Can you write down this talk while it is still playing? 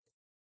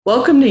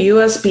Welcome to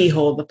USB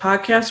Hole, the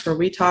podcast where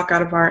we talk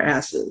out of our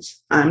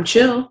asses. I'm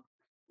Chill,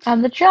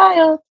 I'm the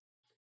child.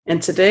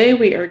 and today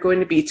we are going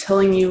to be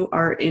telling you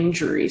our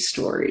injury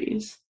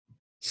stories.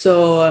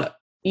 So,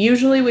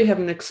 usually we have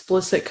an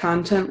explicit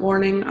content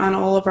warning on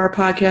all of our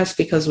podcasts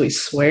because we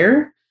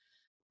swear,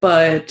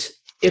 but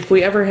if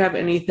we ever have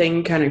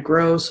anything kind of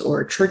gross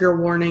or trigger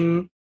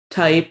warning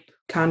type,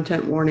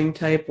 content warning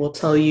type, we'll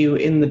tell you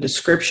in the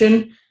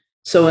description.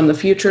 So, in the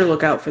future,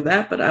 look out for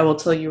that, but I will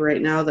tell you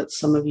right now that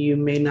some of you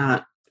may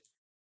not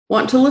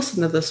want to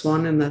listen to this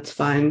one, and that's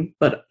fine.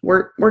 But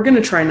we're going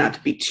to try not to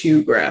be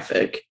too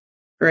graphic,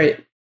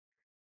 right?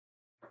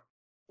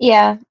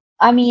 Yeah,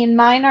 I mean,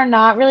 mine are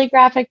not really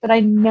graphic, but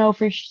I know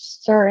for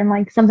certain,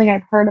 like something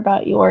I've heard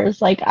about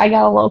yours. Like, I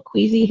got a little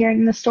queasy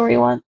hearing the story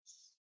once.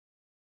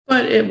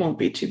 But it won't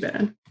be too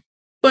bad.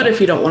 But Yeah,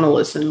 if you don't want to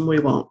listen, we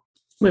won't.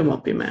 We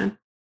won't be mad.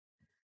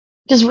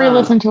 just Uh,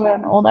 re-listen to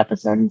an old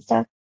episode and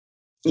stuff.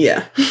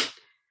 yeah,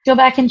 Go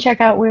back and check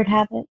out Weird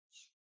Habits.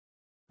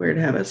 weird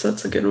habits.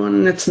 That's a good one,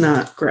 and it's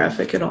not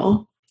graphic at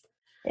all.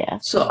 Yeah.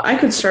 So I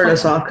could start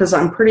us off because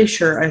I'm pretty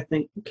sure I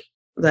think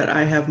that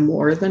I have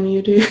more than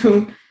you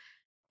do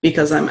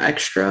because I'm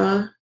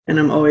extra and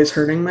I'm always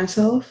hurting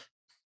myself.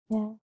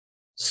 Yeah.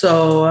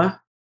 So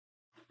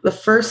the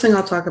first thing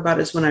I'll talk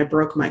about is when I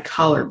broke my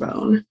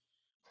collarbone.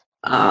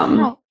 Um,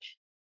 Ouch.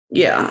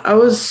 yeah, I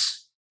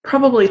was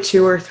probably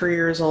 2 or 3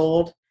 years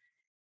old,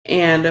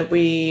 and I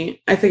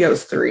think I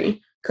was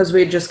three, because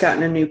we had just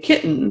gotten a new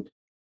kitten.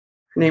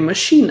 Her name was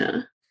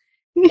Sheena,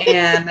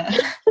 and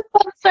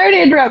I'm sorry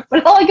to interrupt,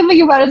 but all I can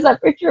think about is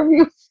that picture of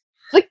you.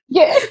 Like,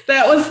 yeah.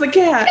 that was the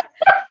cat.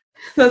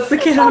 That's the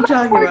cat Oh, I'm that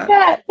talking poor about.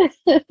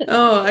 cat.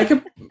 Oh,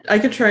 I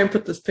could try and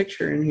put this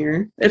picture in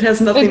here. It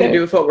has nothing to Okay.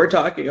 do with what we're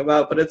talking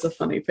about, but it's a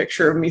funny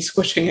picture of me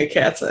squishing a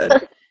cat's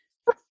head.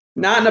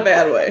 Not in a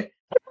bad way.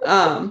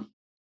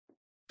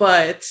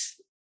 But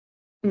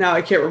now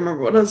I can't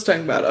remember what I was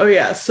talking about. Oh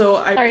yeah, so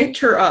I Sorry. picked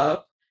her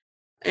up,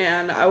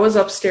 and I was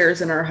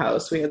upstairs in our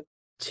house. We had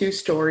 2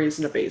 stories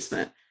and a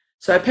basement.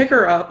 So I pick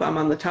her up, I'm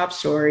on the top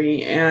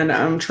story, and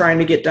I'm trying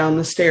to get down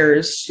the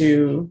stairs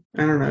to,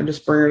 I don't know,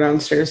 just bring her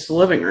downstairs to the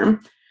living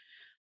room.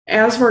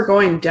 As we're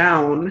going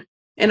down,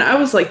 and I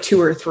was like 2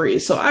 or 3,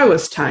 so I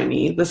was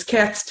tiny. This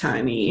cat's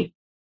tiny,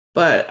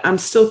 but I'm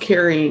still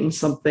carrying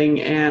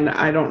something, and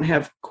I don't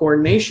have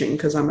coordination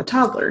because I'm a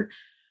toddler.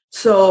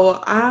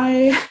 So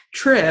I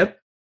trip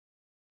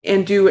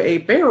and do a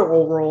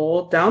barrel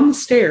roll down the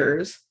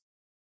stairs.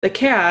 The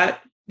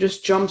cat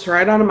just jumps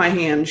right out of my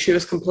hand. She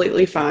was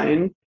completely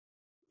fine,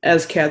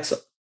 as cats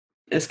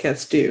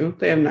do.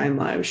 They have 9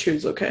 lives. She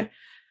was okay.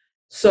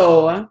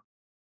 So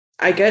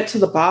I get to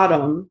the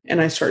bottom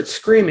and I start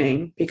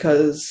screaming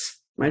because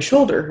my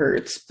shoulder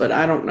hurts, but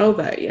I don't know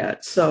that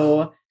yet.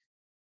 So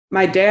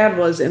my dad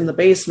was in the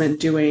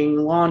basement doing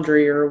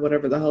laundry or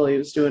whatever the hell he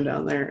was doing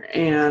down there,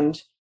 and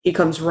he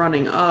comes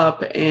running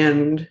up,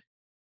 and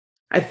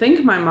I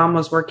think my mom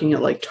was working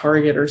at like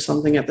Target or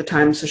something at the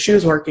time, so she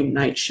was working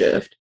night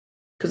shift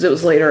because it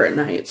was later at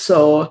night.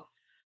 So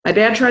my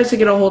dad tries to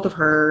get a hold of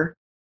her.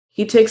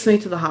 He takes me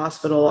to the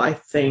hospital, I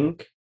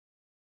think.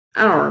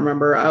 I don't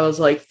remember. I was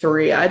like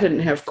 3. I didn't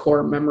have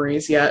core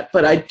memories yet,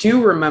 but I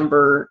do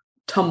remember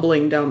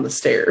tumbling down the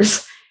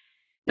stairs.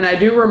 And I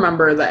do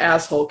remember the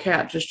asshole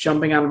cat just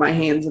jumping out of my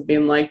hands and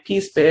being like,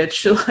 "Peace,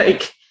 bitch."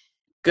 Like,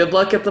 good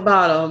luck at the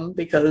bottom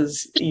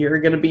because you're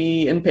going to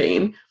be in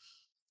pain.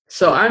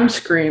 So I'm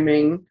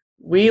screaming.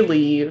 We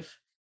leave,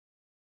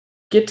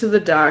 get to the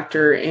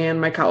doctor, and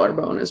my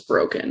collarbone is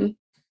broken.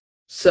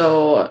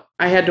 So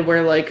I had to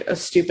wear like a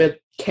stupid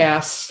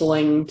cast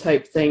sling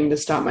type thing to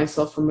stop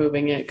myself from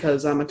moving it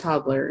because I'm a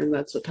toddler and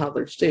that's what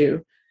toddlers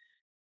do.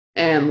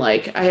 And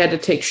like I had to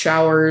take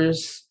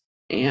showers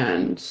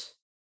and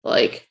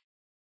like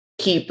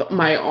keep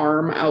my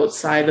arm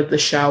outside of the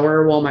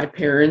shower while my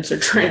parents are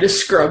trying to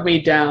scrub me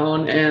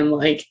down and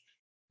like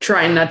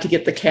trying not to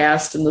get the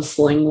cast and the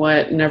sling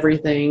wet and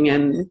everything.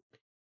 And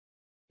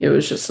it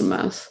was just a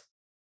mess.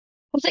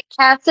 Was it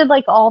casted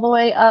like all the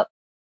way up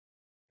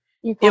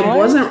your It collar?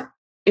 wasn't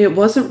it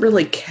wasn't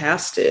really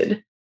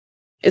casted.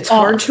 It's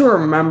hard Oh, to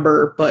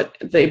remember, but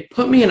they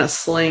put me in a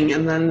sling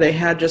and then they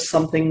had just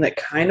something that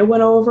kind of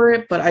went over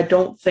it, but I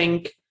don't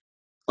think,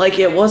 like,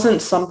 it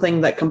wasn't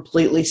something that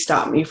completely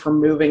stopped me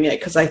from moving it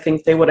because I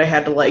think they would have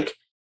had to like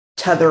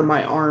tether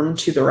my arm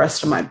to the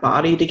rest of my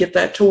body to get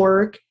that to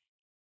work.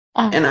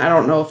 oh. And I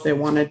don't know if they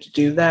wanted to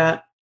do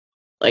that.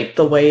 Like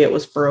the way it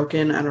was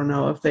broken, I don't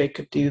know if they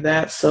could do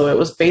that. So it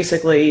was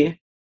basically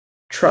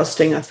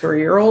trusting a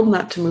 3-year-old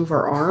not to move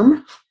her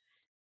arm.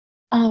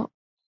 Oh,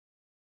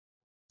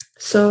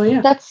 So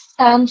yeah. that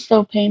sounds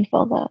so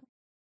painful though.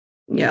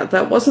 Yeah,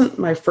 that wasn't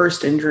my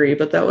first injury,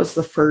 but that was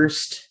the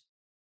first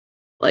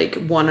like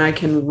one I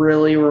can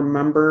really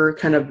remember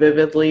kind of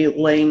vividly,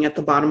 laying at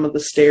the bottom of the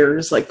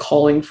stairs, like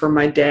calling for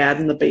my dad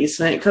in the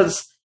basement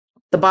because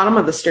the bottom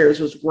of the stairs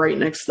was right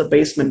next to the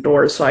basement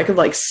door, so I could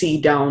like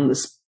see down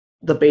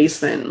the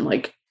basement. And,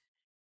 like,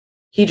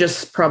 he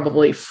just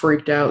probably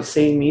freaked out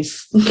seeing me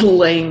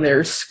laying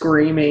there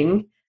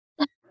screaming.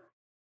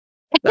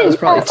 That was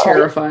probably Yeah, like,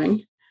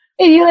 terrifying.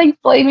 and you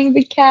like blaming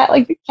the cat,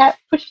 like the cat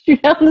pushed you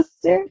down the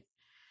stairs.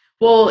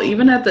 Well,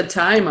 even at the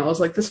time, I was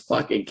like, this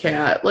fucking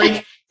cat.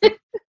 Like,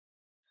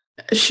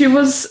 she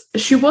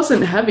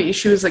wasn't heavy.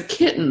 She was a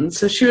kitten,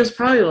 so she was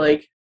probably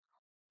like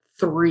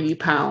 3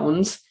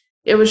 pounds.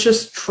 It was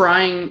just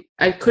trying.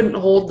 I couldn't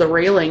hold the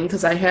railing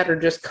because I had her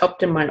just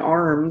cupped in my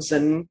arms,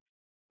 and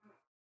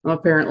I'm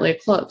apparently a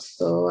klutz,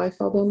 so I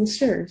fell down the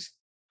stairs.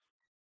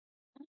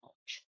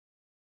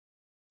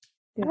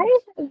 Yeah. I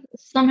have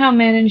somehow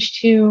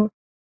managed to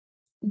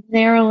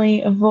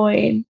narrowly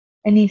avoid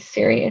any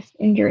serious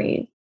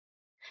injuries.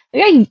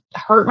 Like I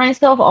hurt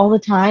myself all the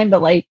time,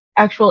 but like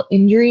actual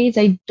injuries,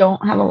 I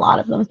don't have a lot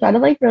of them. So I had to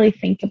like really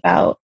think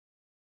about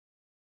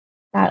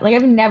that. Like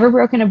I've never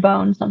broken a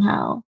bone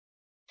somehow.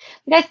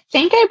 Like I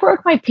think I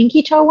broke my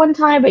pinky toe one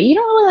time, but you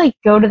don't really like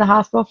go to the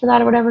hospital for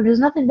that or whatever. There's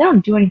nothing, they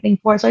don't do anything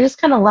for it. So I just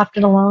kind of left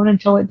it alone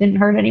until it didn't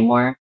hurt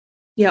anymore.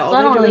 Yeah, So all I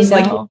they don't do really is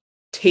like know.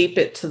 tape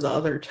it to the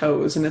other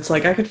toes, and it's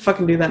like I could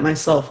fucking do that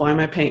myself. Why am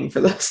I paying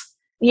for this?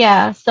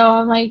 Yeah, so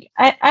I'm like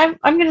I'm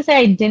gonna say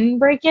I didn't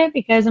break it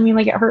because I mean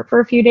like it hurt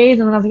for a few days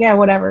and then I was like, yeah,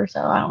 whatever. So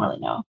I don't really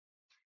know.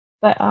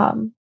 But I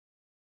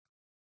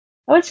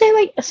would say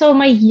like so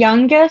my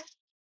youngest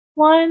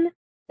one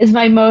is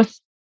my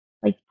most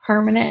like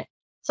permanent.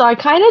 So I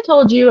kind of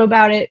told you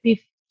about it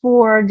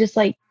before, just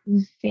like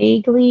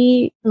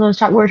vaguely. 'Cause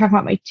we were talking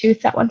about my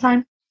tooth that one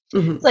time.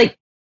 It's Hmm. like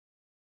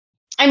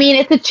I mean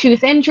it's a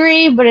tooth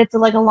injury, but it's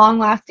like a long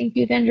lasting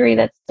tooth injury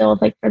that's still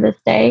like for this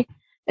day.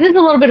 And it's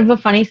a little bit of a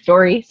funny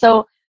story.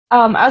 So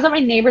I was at my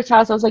neighbor's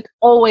house. I was like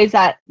always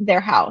at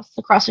their house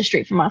across the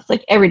street from us.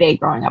 Like every day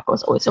growing up, I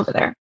was always over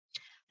there.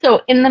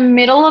 So in the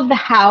middle of the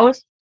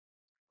house,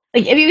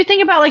 like if you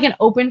think about like an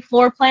open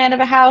floor plan of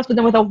a house, but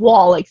then with a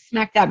wall like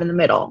smack dab in the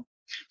middle.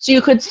 So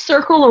you could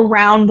circle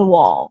around the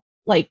wall,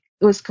 like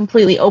it was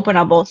completely open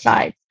on both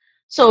sides.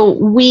 So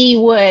we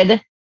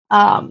would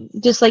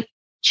just like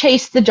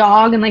chase the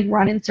dog and like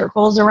run in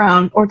circles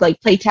around or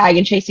like play tag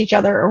and chase each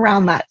other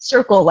around that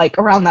circle, like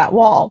around that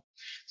wall.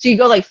 So you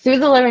go like through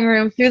the living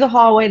room, through the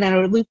hallway, then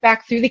it would loop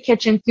back through the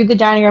kitchen, through the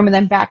dining room, and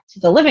then back to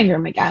the living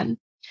room again.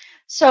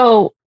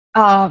 So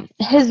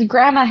his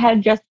grandma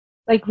had just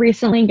like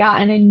recently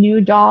gotten a new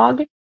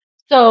dog.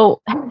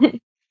 So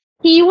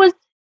he was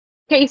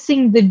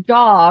chasing the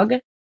dog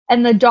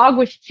and the dog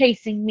was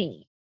chasing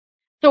me.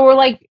 So we're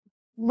like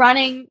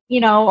running,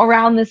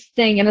 around this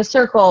thing in a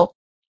circle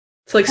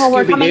It's like while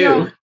we're Scooby coming Doo.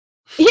 around.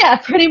 Yeah,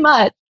 pretty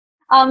much.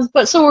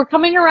 But so we're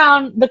coming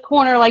around the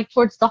corner like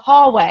towards the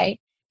hallway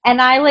and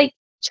I like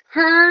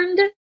turned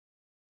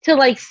to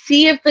like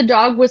see if the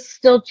dog was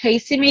still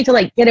chasing me to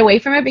like get away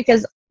from it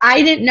because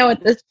I didn't know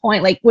at this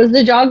point like was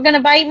the dog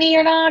gonna bite me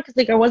or not because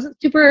like I wasn't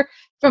super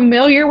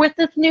familiar with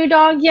this new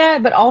dog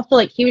yet, but also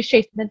like he was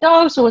chasing the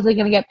dog, so was I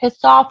gonna get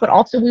pissed off? But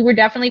also we were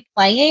definitely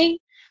playing,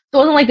 so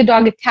it wasn't like the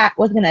dog attack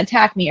was gonna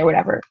attack me or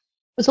whatever.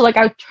 But so like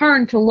I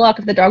turned to look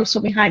if the dog was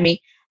still behind me,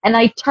 and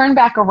I turned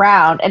back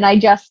around and I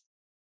just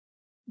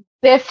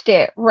biffed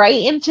it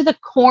right into the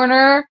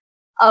corner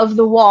of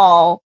the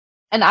wall,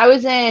 and I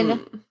was in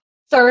Mm.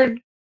 third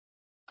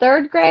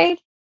third grade,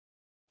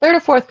 third or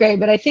fourth grade,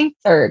 but I think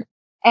third.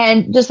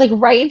 And just like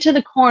right into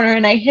the corner,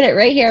 and I hit it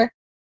right here,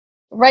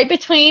 right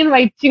between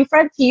my two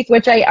front teeth,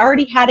 which I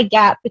already had a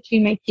gap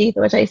between my teeth,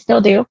 which I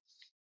still do.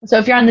 So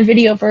if you're on the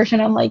video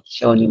version, I'm like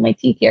showing you my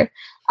teeth here.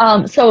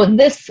 So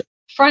this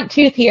front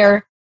tooth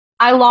here,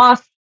 I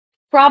lost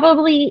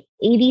probably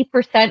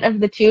 80% of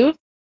the tooth,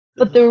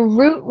 but the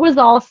root was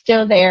all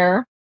still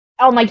there.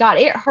 Oh my God,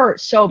 it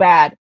hurt so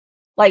bad.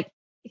 Like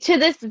to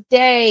this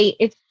day,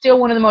 it's still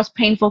one of the most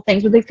painful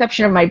things, with the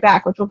exception of my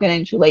back, which we'll get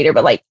into later.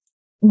 But like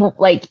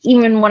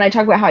even when I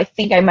talk about how I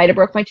think I might have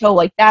broke my toe,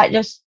 like that,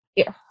 just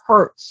it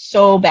hurt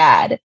so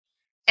bad.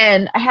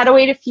 And I had to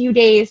wait a few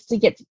days to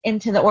get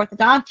into the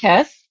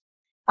orthodontist.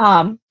 So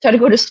I had to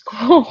go to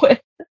school with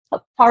a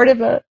part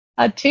of a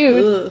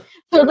tooth. Ugh.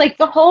 So like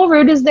the whole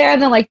root is there,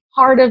 and then like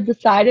part of the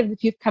side of the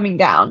tooth coming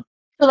down.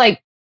 So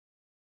like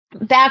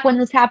back when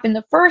this happened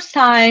the first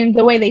time,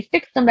 the way they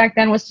fixed them back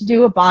then was to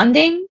do a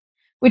bonding,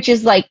 which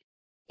is like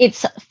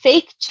it's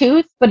fake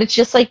tooth, but it's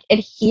just like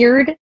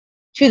adhered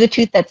to the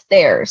tooth that's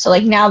there. So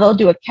like now they'll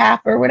do a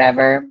cap or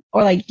whatever,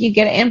 or like you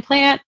get an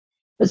implant.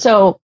 But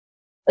so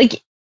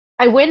like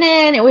I went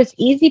in, it was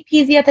easy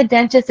peasy at the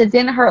dentist. It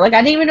didn't hurt. Like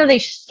I didn't even know they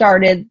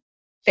started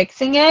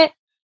fixing it.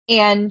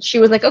 And she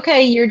was like,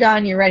 okay, you're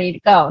done. You're ready to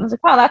go. And I was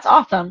like, wow, that's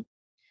awesome.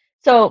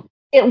 So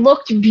it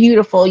looked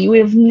beautiful. You would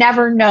have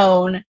never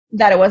known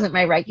that it wasn't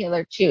my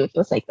regular tooth. It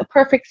was like the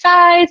perfect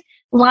size,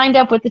 lined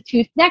up with the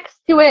tooth next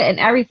to it and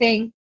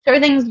everything. So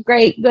everything's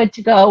great, good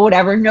to go,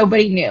 whatever.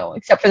 Nobody knew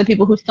except for the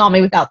people who saw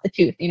me without the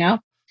tooth.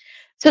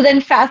 So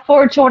then fast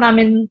forward to when I'm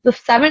in the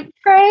seventh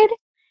grade,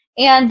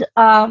 and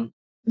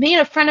me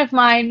and a friend of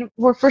mine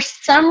were for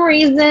some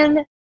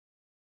reason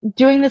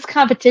doing this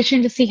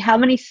competition to see how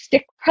many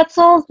stick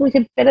pretzels we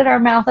could fit in our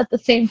mouth at the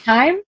same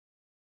time.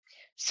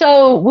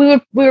 So we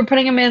were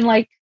putting them in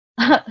like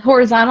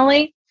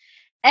horizontally,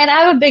 and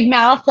I have a big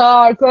mouth, so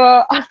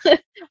I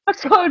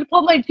was going to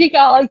pull my cheek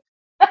out like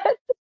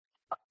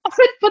I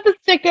would put the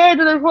stick in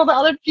and then pull the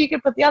other cheek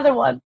and put the other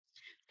one.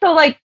 So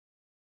like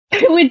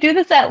we'd do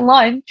this at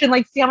lunch and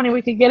like see how many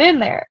we could get in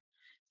there.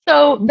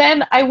 So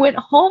then I went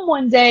home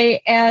one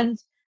day and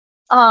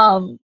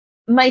um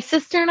my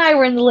sister and I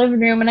were in the living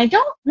room and I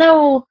don't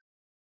know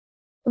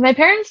my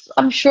parents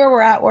I'm sure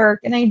were at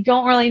work and I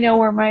don't really know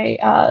where my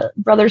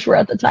brothers were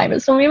at the time.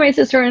 So me and my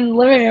sister are in the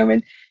living room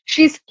and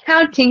she's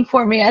counting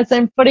for me as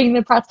I'm putting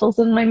the pretzels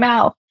in my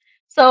mouth.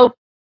 So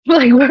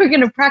like we're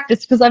gonna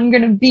practice because I'm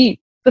gonna beat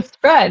this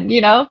friend,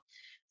 you know?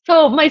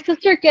 So my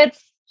sister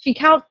she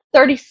counts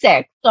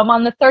 36. So I'm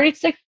on the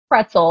 36th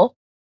pretzel,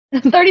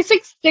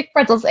 36 stick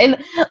pretzels. And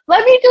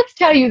let me just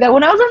tell you that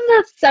when I was in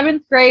the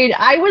seventh grade,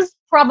 I was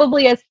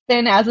probably as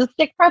thin as a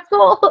stick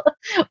pretzel,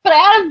 but I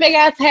had a big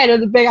ass head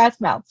with a big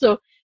ass mouth. So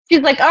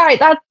she's like, all right,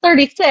 that's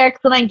 36.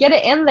 And I get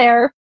it in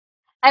there.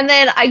 And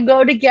then I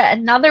go to get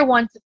another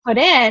one to put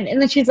in. And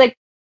then she's like,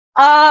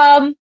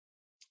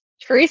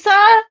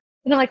 Teresa?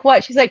 And I'm like,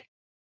 what? She's like,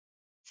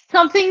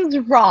 something's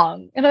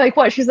wrong. And I'm like,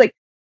 what? She's like,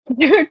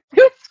 your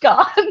tooth's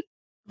gone.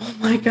 Oh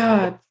my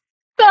God.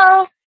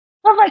 So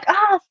I'm like,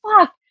 oh,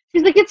 fuck.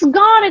 She's like, it's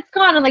gone, it's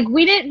gone. And like,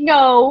 we didn't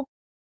know.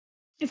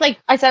 It's like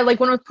I said, like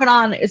when it was put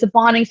on, it's a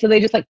bonding, so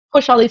they just like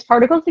push all these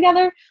particles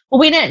together.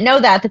 Well, we didn't know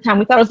that at the time.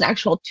 We thought it was an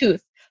actual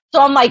tooth.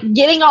 So I'm like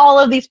getting all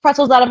of these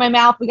pretzels out of my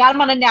mouth. We got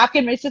them on a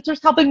napkin. My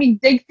sister's helping me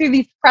dig through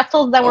these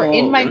pretzels that were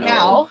in Oh my no.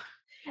 mouth,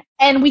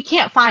 and we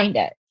can't find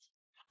it.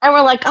 And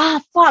we're like,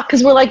 ah, fuck,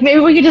 because we're like, maybe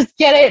we could just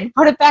get it and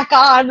put it back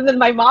on, and then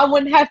my mom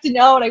wouldn't have to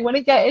know, and I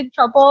wouldn't get in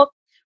trouble.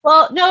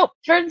 Well, nope.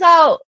 Turns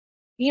out,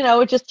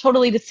 it just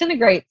totally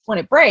disintegrates when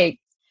it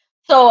breaks.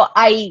 So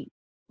I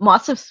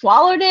must have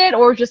swallowed it,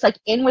 or just like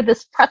in with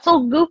this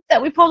pretzel goop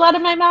that we pulled out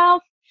of my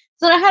mouth.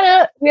 So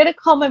we had to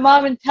call my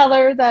mom and tell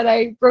her that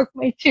I broke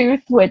my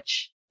tooth,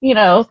 which,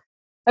 I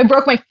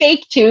broke my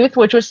fake tooth,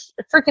 which was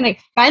freaking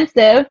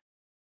expensive.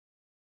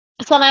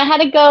 So then I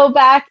had to go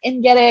back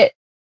and get it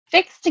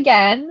fixed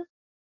again.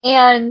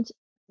 And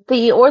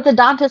the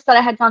orthodontist that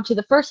I had gone to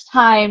the first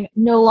time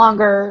no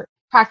longer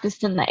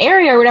practiced in the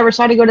area or whatever,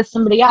 so I had to go to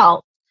somebody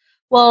else.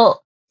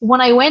 Well,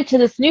 when I went to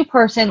this new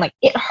person, like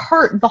it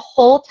hurt the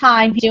whole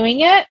time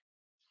doing it.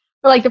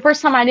 For like the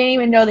first time, I didn't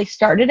even know they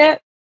started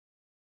it.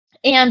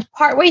 And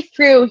partway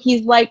through,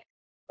 he's like,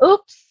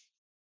 oops.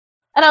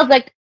 And I was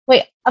like,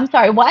 wait, I'm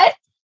sorry, what?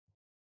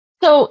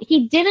 So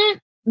he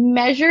didn't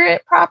measure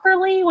it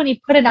properly when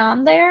he put it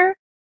on there.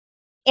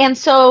 And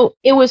so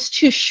it was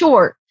too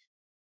short.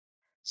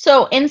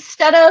 So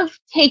instead of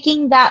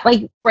taking that,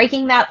 like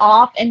breaking that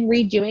off and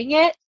redoing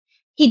it,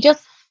 he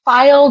just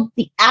filed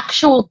the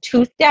actual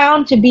tooth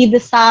down to be the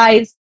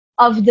size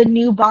of the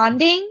new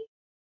bonding,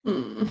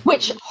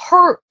 which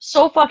hurt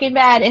so fucking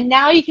bad. And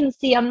now you can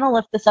see, I'm going to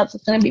lift this up so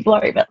it's going to be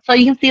blurry, but so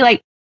you can see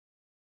like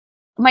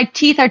my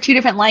teeth are two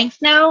different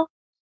lengths now.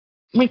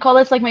 We call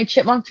this like my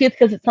chipmunk tooth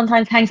because it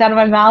sometimes hangs out of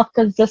my mouth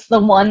because just the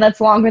one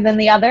that's longer than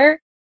the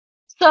other.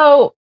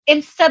 So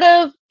instead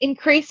of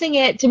increasing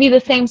it to be the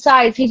same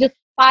size, he just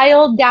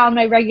filed down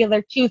my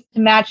regular tooth to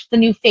match the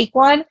new fake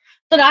one.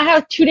 So now I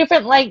have two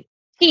different like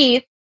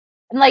teeth,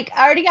 and like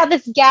I already got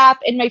this gap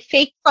in my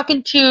fake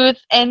fucking tooth,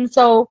 and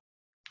so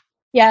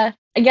yeah,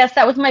 I guess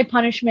that was my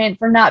punishment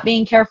for not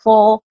being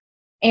careful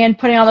and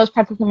putting all those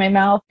pretzels in my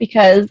mouth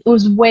because it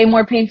was way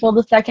more painful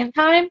the second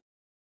time,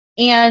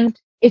 and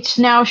it's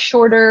now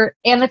shorter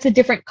and it's a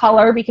different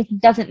color because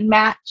it doesn't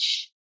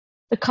match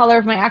the color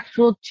of my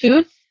actual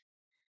tooth.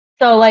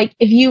 So like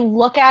if you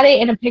look at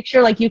it in a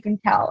picture, like you can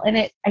tell, and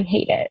I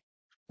hate it.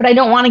 But I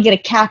don't want to get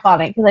a cap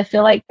on it because I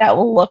feel like that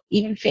will look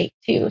even fake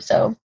too.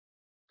 So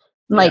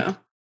like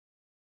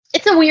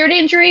it's a weird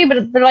injury,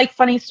 but they're like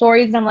funny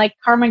stories. And I'm like,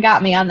 karma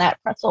got me on that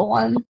pretzel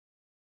one.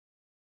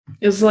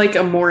 It's like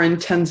a more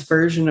intense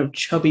version of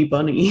Chubby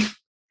Bunny.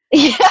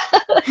 Yeah.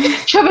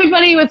 Chubby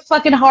Bunny with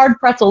fucking hard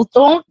pretzels.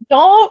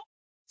 Don't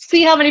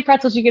see how many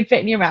pretzels you can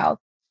fit in your mouth.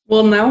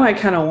 Well, now I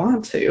kind of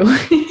want to.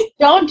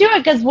 Don't do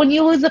it because when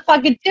you lose a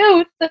fucking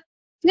tooth, it's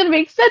gonna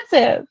be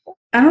expensive.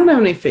 I don't have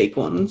any fake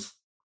ones.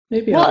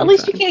 Maybe. Well, at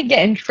least you can't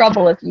get in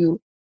trouble if you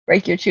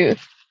break your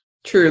tooth.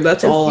 True,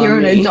 that's all. You're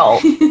on an me.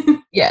 adult.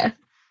 Yeah,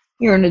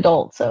 you're an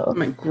adult, so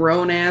I'm a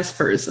grown ass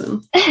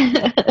person.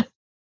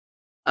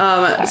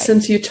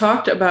 Since you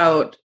talked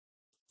about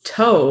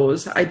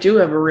toes, I do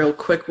have a real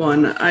quick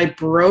one. I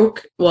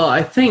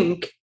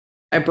think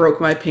I broke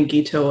my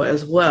pinky toe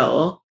as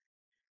well.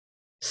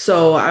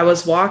 So I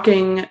was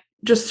walking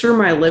just through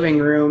my living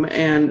room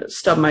and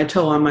stubbed my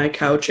toe on my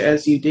couch,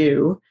 as you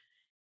do.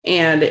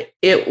 And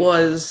it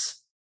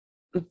was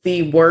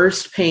the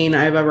worst pain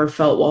I've ever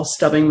felt while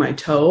stubbing my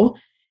toe.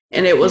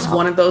 And it was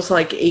one of those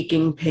like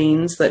aching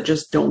pains that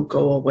just don't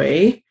go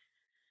away.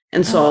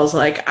 And so I was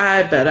like,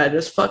 I bet I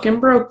just fucking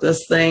broke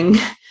this thing.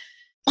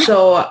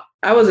 So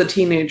I was a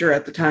teenager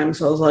at the time,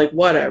 so I was like,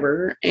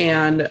 whatever.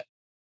 And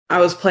I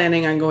was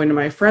planning on going to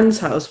my friend's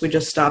house. We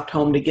just stopped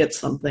home to get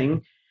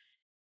something.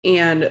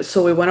 And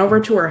so we went over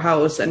to her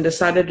house and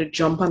decided to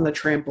jump on the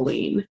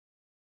trampoline.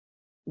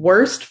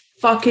 Worst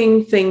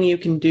fucking thing you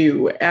can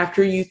do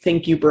after you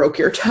think you broke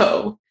your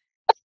toe.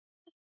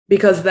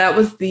 because that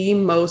was the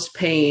most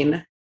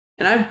pain.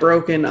 And I've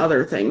broken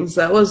other things.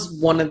 That was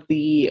one of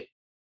the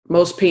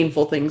most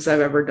painful things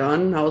I've ever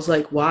done. I was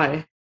like,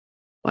 why?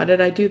 Why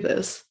did I do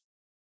this?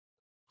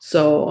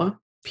 So,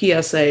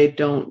 PSA,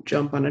 don't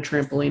jump on a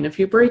trampoline if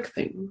you break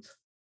things.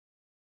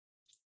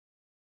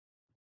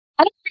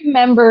 I don't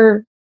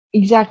remember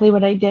exactly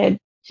what I did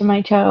to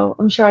my toe.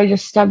 I'm sure I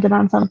just stubbed it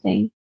on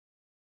something.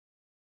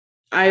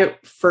 I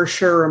for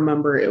sure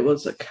remember it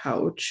was a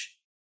couch.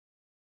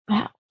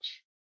 Wow.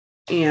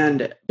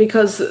 And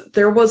because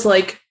there was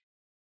like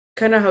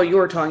kind of how you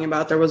were talking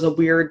about, there was a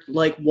weird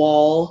like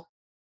wall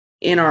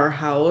in our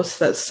house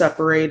that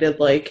separated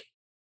like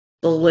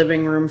the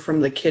living room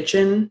from the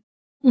kitchen,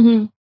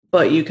 Mm-hmm.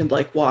 but you could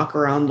like walk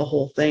around the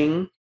whole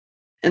thing.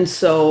 And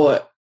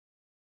so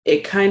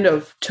it kind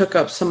of took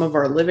up some of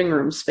our living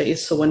room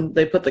space. So when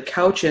they put the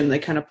couch in, they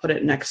kind of put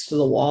it next to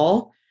the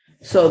wall.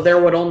 So there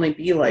would only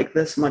be like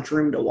this much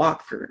room to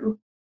walk through.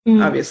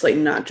 Mm-hmm. Obviously,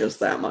 not just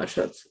that much.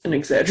 That's an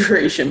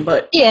exaggeration,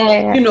 but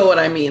Yeah. you know what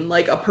I mean,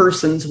 like a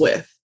person's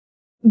width.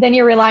 Then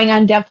you're relying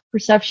on depth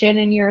perception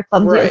and you're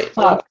clumsy as Right.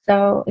 fuck.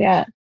 So,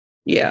 yeah.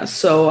 Yeah,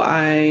 so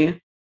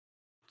I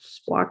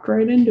just walked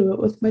right into it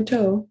with my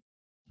toe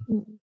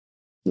and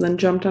then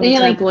jumped on Then a you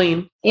like,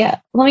 trampoline. yeah,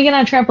 let me get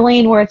on a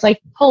trampoline where it's like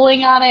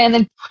pulling on it and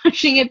then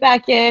pushing it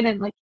back in and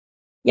like,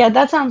 yeah,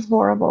 that sounds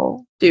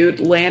horrible.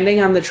 Dude,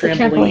 landing on the The trampoline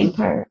trampoline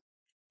part.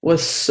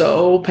 was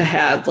so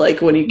bad.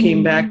 Like when you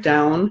came back Mm.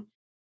 down,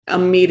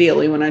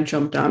 immediately when I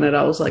jumped on it,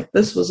 I was like,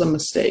 this was a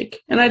mistake.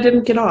 And I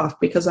didn't get off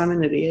because I'm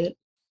an idiot.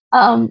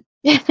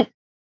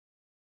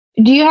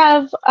 Do you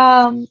have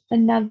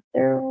another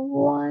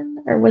one,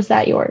 or was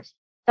that yours?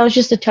 That was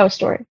just a toe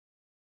story.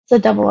 It's a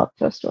double up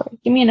toe story.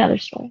 Give me another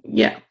story.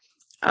 Yeah.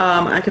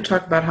 I could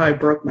talk about how I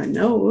broke my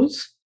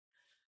nose.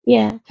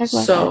 Yeah, talk about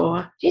that.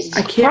 So Jesus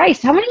I can't.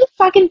 Christ, how many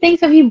fucking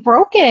things have you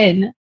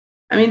broken?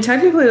 I mean,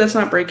 technically, that's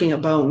not breaking a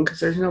bone because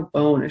there's no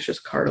bone, it's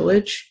just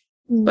cartilage.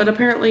 But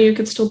apparently, you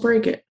could still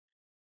break it.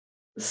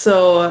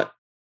 So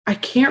I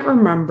can't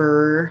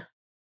remember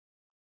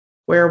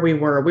where we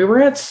were. We were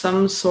at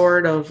some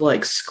sort of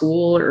like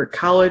school or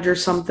college or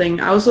something.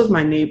 I was with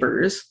my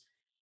neighbors.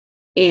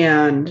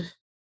 And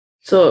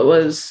so it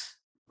was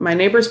my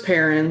neighbor's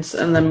parents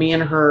and then me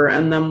and her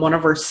and then one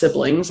of her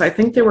siblings. I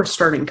think they were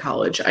starting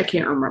college. I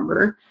can't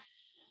remember.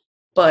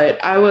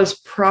 But I was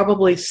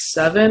probably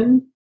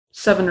seven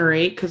or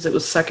eight because it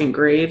was second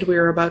grade we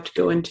were about to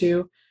go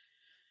into.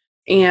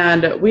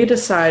 And we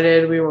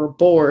decided we were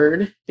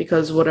bored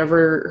because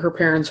whatever her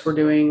parents were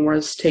doing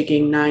was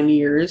taking 9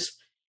 years.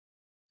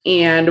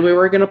 And we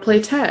were going to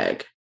play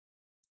tag.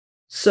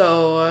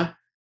 So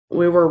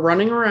we were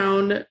running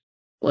around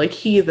like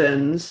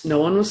heathens. No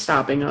one was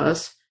stopping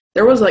us.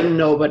 There was like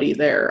nobody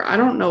there. I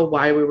don't know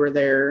why we were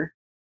there.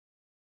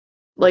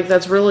 Like,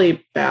 that's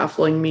really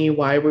baffling me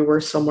why we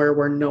were somewhere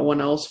where no one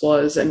else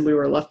was and we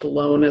were left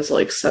alone as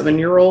like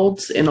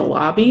 7-year-olds in a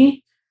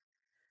lobby.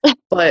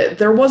 But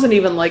there wasn't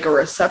even like a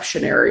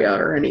reception area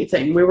or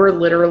anything. We were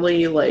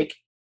literally like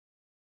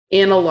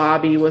in a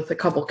lobby with a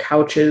couple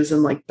couches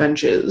and like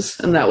benches,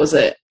 and that was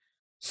it.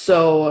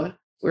 So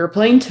we were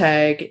playing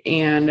tag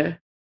and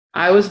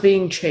I was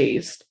being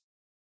chased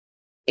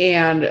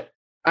and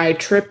I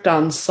tripped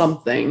on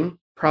something,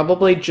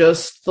 probably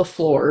just the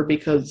floor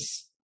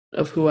because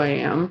of who I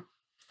am.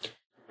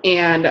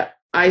 And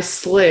I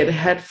slid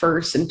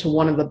headfirst into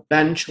one of the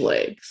bench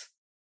legs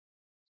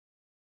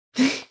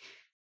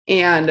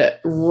and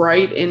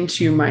right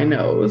into my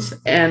nose,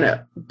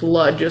 and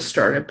blood just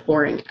started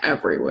pouring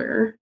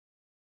everywhere.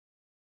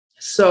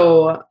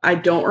 So I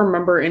don't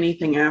remember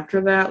anything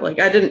after that. Like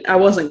I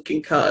wasn't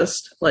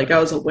concussed, like I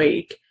was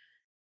awake,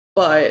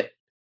 but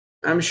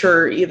I'm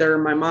sure either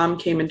my mom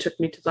came and took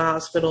me to the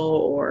hospital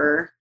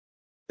or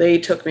they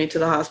took me to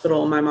the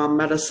hospital and my mom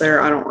met us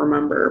there. I don't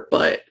remember,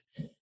 but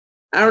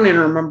I don't even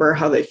remember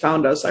how they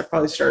found us. I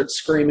probably started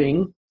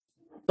screaming.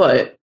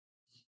 But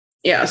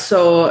yeah,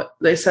 so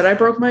they said I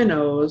broke my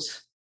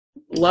nose.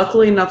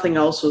 Luckily, nothing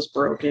else was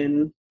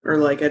broken or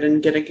like I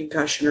didn't get a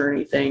concussion or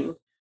anything.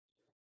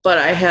 But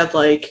I had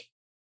like,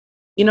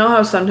 you know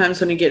how sometimes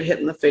when you get hit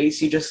in the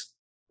face, you just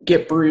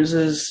get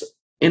bruises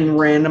in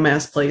random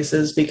ass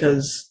places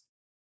because,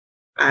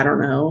 I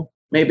don't know,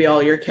 maybe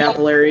all your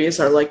capillaries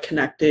are like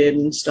connected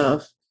and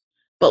stuff.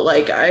 But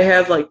like I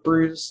had like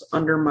bruise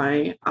under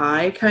my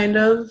eye kind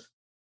of,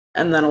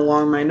 and then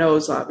along my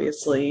nose,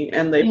 obviously.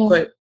 And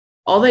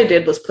all they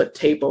did was put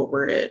tape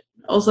over it.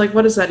 I was like,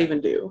 what does that even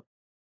do?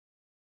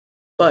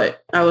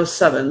 But I was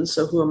 7,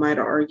 so who am I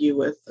to argue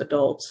with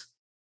adults?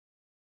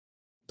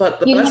 But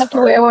the You best have to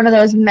part, wear one of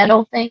those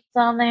metal things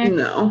on there.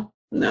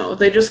 no,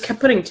 they just kept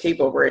putting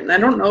tape over it. And I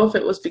don't know if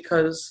it was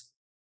because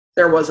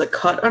there was a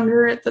cut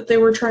under it that they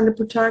were trying to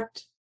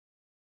protect,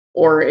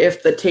 or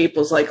if the tape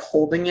was like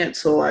holding it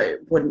so I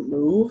wouldn't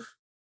move.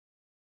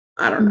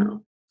 I don't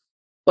know.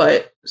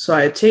 But so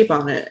I had tape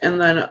on it. And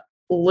then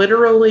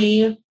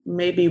literally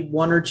maybe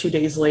 1 or 2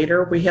 days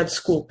later, we had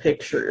school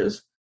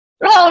pictures.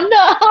 Oh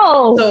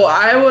no! So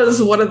I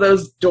was one of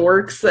those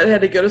dorks that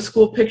had to go to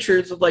school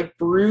pictures with like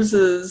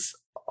bruises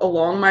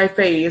along my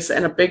face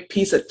and a big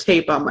piece of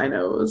tape on my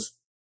nose.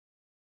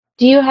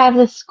 Do you have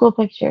the school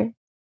picture?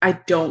 I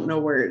don't know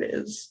where it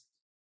is.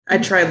 I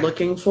tried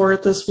looking for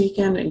it this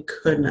weekend and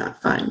could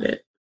not find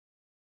it.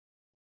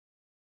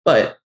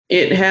 But I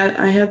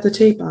had the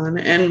tape on,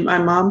 and my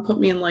mom put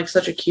me in like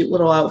such a cute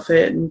little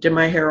outfit and did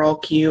my hair all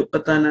cute,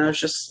 but then I was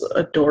just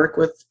a dork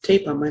with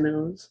tape on my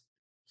nose.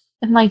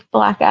 And like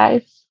black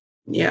eyes.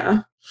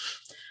 Yeah.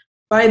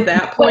 By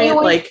that When you point,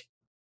 went- like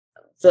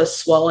the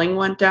swelling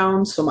went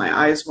down, so my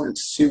eyes weren't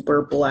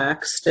super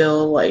black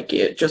still. Like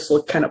it just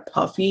looked kind of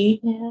puffy,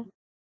 Yeah.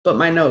 but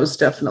my nose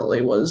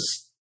definitely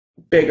was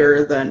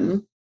bigger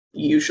than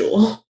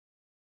usual.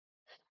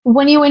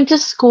 When you went to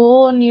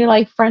school and your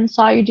like friends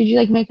saw you, did you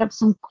like make up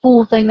some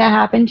cool thing that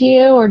happened to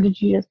you, or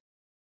did you just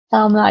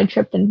tell them that I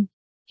tripped and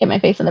hit my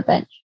face on the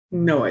bench?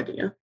 No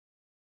idea.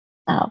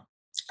 Oh.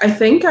 I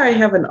think I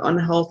have an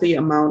unhealthy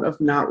amount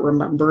of not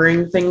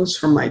remembering things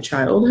from my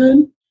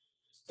childhood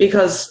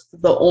because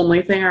the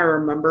only thing I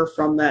remember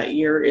from that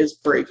year is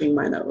breaking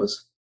my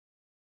nose.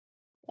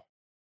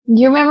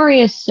 Your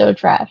memory is so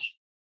trash.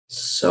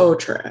 So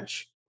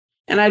trash.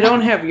 And I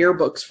don't have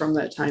yearbooks from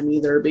that time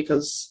either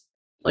because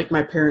like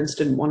my parents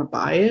didn't want to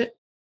buy it.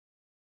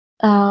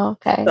 Oh,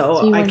 okay.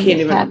 So you I wouldn't can't just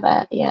even have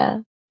that, yeah.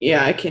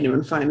 Yeah, I can't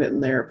even find it in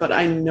there, but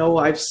I know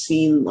I've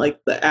seen like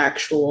the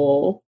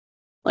actual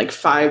like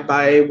 5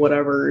 by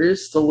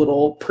whatever's, the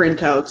little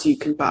printouts you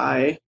can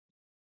buy.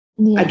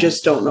 I Yeah.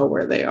 just don't know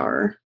where they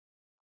are.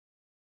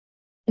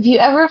 If you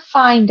ever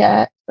find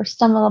it or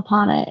stumble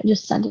upon it,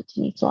 just send it to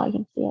me so I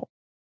can see it.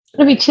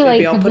 It'll be too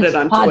Maybe late I'll for put this it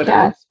on podcast,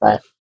 Twitter.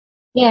 but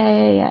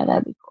yeah,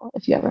 that'd be cool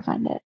if you ever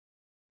find it.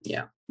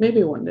 Yeah,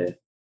 maybe one day.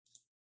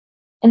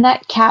 And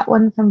that cat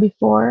one from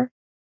before,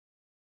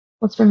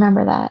 let's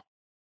remember that.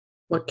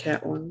 What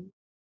cat one?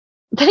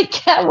 That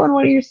cat one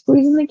where you're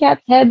squeezing the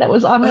cat's head that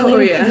was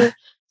unrelated to yeah. the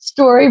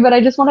story, but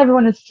I just want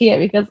everyone to see it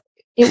because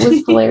it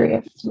was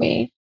hilarious to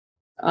me.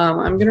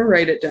 I'm gonna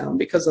write it down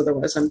because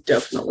otherwise I'm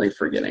definitely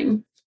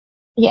forgetting.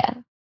 Yeah,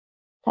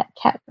 that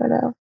cat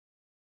photo.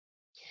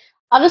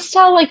 I'll just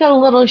tell like a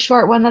little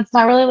short one that's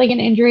not really like an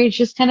injury. It's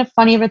just kind of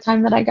funny of a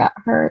time that I got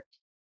hurt.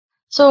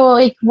 So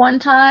like one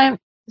time,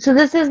 so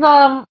this is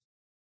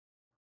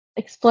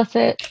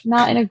explicit,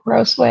 not in a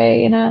gross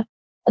way, in a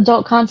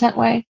adult content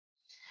way.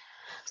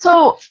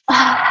 So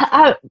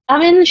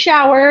I'm in the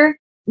shower,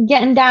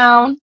 getting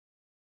down,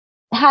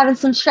 having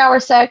some shower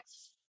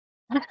sex,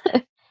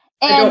 I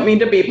and don't mean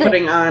to be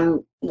putting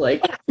on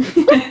like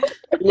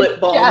lip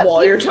balm Yeah.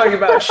 while you're talking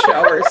about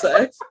shower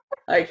sex.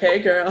 Like, hey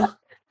girl.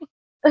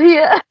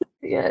 yeah.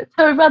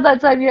 Tell me about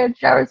that time you had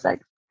shower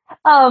sex.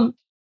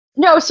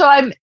 No, so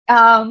I'm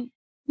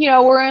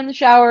we're in the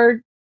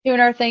shower doing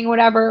our thing,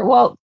 whatever.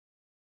 Well,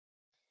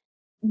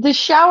 the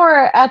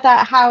shower at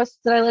that house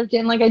that I lived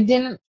in, like I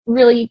didn't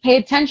really pay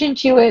attention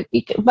to it,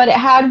 but it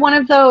had one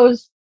of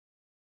those.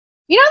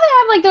 You know, they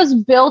have like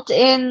those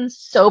built-in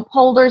soap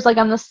holders like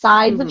on the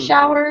sides of Mhm.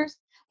 showers.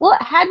 Well,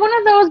 it had one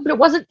of those, but it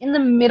wasn't in the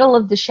middle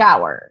of the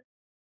shower.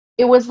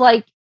 It was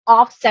like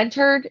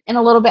off-centered and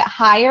a little bit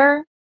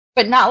higher,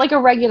 but not like a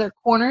regular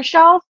corner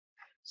shelf.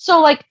 So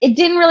like it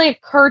didn't really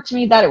occur to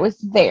me that it was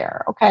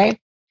there, okay?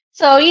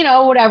 So,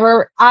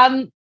 whatever.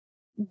 I'm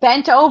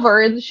bent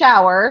over in the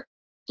shower,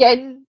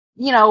 getting,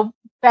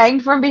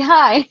 banged from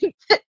behind.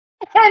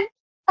 And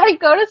I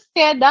go to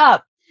stand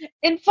up,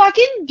 and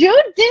fucking dude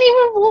didn't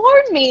even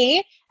warn me.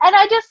 And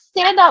I just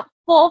stand up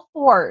full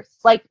force,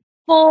 like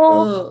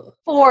full Ugh.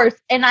 force.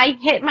 And I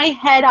hit my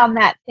head on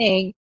that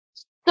thing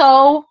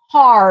so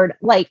hard.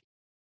 Like,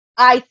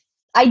 I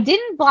I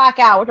didn't black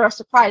out, which I was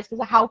surprised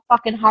because of how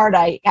fucking hard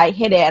I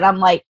hit it. I'm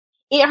like,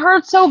 it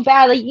hurt so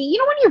bad. Like, you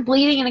know when you're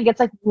bleeding and it gets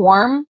like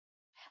warm?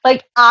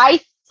 Like I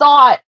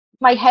thought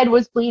my head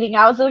was bleeding.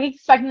 I was like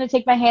expecting to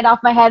take my hand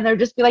off my head and there'd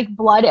just be like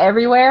blood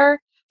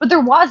everywhere, but there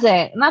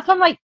wasn't. And that's why I'm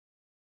like,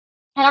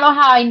 I don't know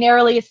how I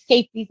narrowly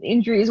escaped these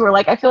injuries where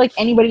like I feel like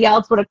anybody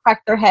else would have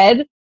cracked their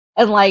head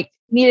and like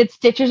needed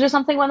stitches or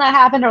something when that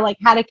happened or like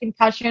had a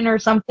concussion or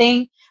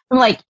something. I'm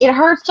like, it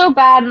hurt so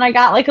bad and I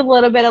got like a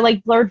little bit of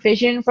like blurred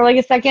vision for like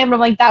a second, but I'm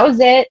like, that was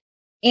it.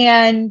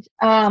 And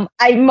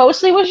I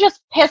mostly was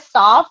just pissed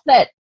off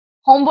that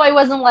homeboy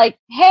wasn't like,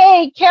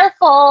 hey,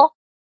 careful.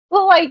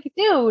 Well, like,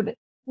 dude,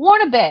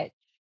 warn a bitch.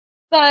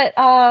 But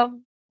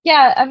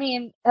yeah, I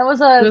mean, it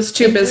was a He was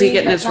too busy injury,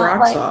 getting but his not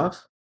rocks like,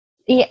 off.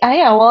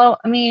 yeah, well,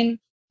 I mean,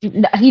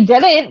 he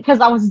didn't because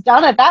I was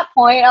done at that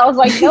point. I was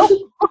like, nope,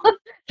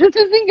 this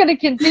isn't going to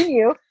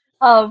continue.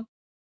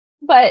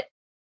 But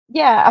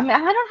yeah, I mean, I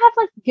don't have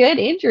like good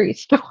injury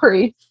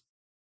stories.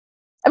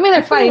 I mean,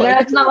 they're I feel funny.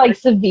 like- It's not like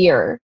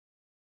severe.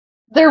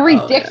 They're Oh,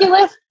 yeah.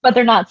 ridiculous, but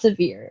they're not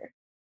severe.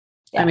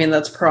 Yeah. I mean,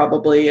 that's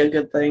probably a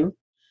good thing.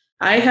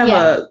 I have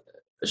Yeah.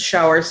 a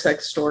shower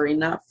sex story,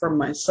 not from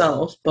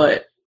myself,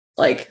 but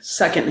like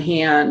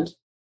secondhand.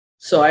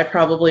 So I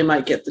probably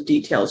might get the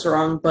details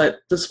wrong. But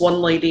this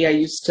one lady I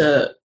used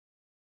to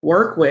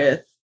work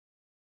with,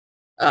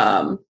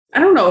 I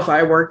don't know if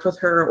I worked with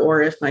her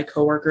or if my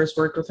coworkers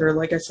worked with her.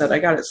 Like I said, I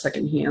got it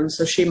secondhand,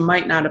 so she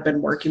might not have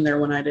been working there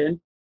when I did.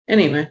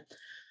 Anyway,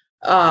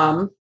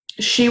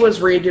 she was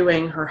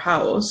redoing her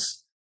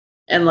house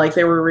and like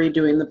they were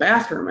redoing the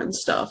bathroom and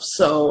stuff.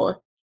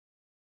 So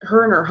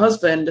her and her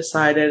husband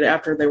decided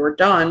after they were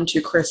done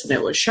to christen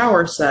it with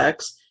shower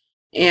sex.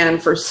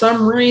 And for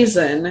some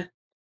reason,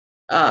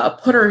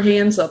 put her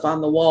hands up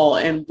on the wall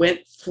and went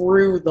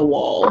through the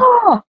wall.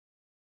 Oh,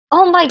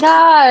 oh my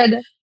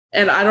God.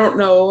 And I don't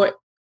know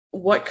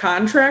what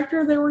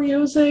contractor they were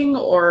using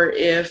or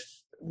if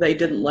they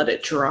didn't let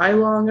it dry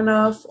long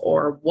enough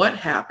or what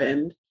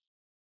happened.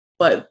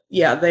 But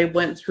yeah, they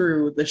went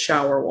through the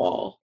shower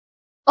wall.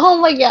 Oh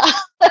my God.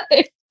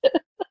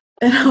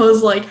 And I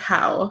was like,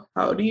 how?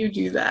 How do you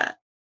do that?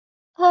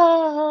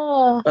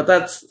 Oh, But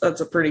that's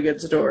a pretty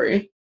good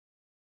story.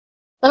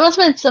 that must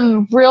have been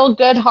some real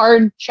good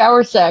hard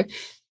shower sex.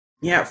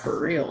 Yeah, for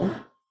real.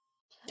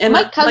 And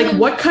My like cousin,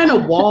 what kind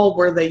of wall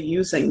were they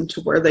using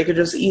to where they could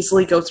just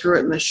easily go through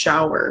it in the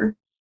shower?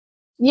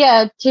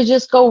 yeah, to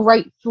just go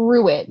right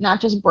through it,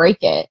 not just break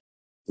it.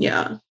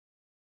 Yeah.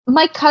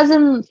 My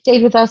cousin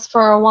stayed with us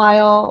for a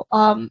while,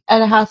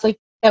 at a house like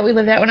that we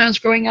lived at when I was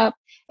growing up,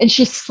 and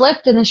she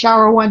slipped in the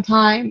shower one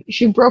time.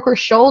 She broke her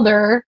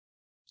shoulder,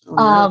 Oh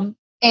no.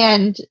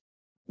 and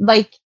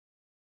like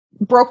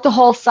broke the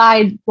whole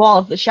side wall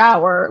of the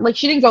shower. Like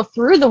she didn't go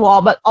through the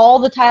wall, but all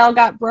the tile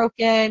got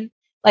broken.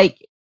 Like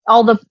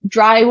all the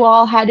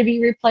drywall had to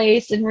be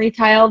replaced and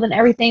retiled and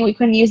everything. We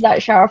couldn't use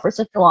that shower for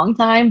such a long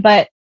time,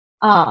 but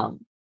um,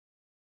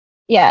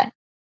 yeah,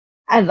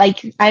 I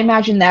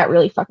imagine that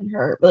really fucking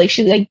hurt. But, like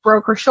she like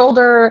broke her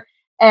shoulder,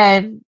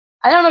 and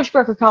I don't know if she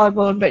broke her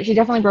collarbone, but she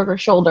definitely broke her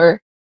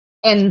shoulder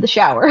in the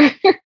shower. I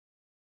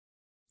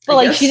But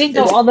like she guess didn't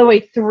go it's all the way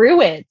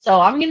through it. So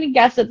I'm gonna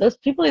guess that those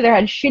people either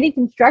had shitty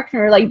construction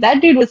or like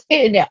that dude was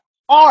hitting it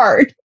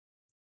hard.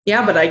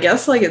 yeah, but I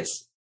guess like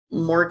it's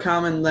more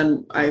common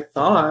than I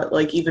thought,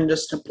 like even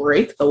just to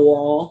break the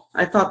wall.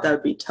 I thought that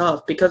would be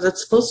tough because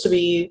it's supposed to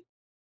be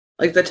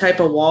like the type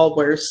of wall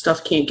where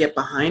stuff can't get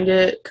behind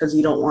it because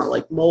you don't want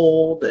like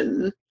mold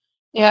and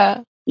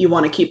Yeah. you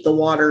want to keep the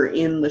water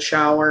in the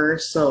shower.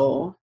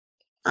 So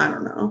I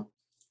don't know.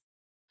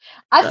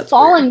 I've That's weird.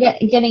 fallen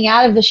getting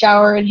out of the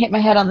shower and hit my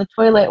head on the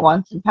toilet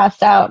once and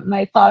passed out, and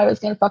I thought I was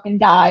gonna fucking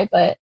die,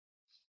 but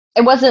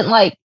it wasn't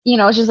like, it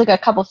was just like a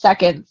couple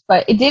seconds,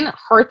 but it didn't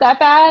hurt that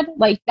bad.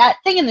 Like that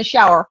thing in the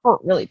shower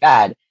hurt really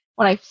bad.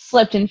 When I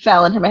slipped and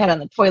fell and hit my head on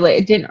the toilet,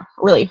 it didn't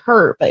really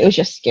hurt, but it was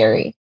just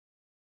scary.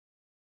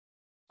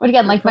 But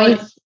again, You're like probably I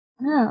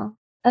don't know.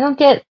 I don't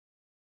get,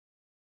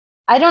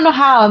 I don't know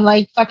how I'm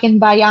like fucking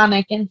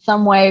bionic in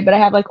some way, but I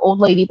have like old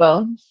lady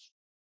bones,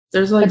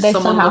 there's like but they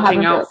someone somehow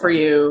looking haven't out for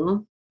broken.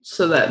 you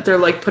so that they're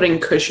like putting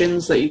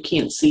cushions that you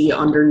can't see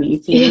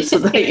underneath you so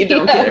that you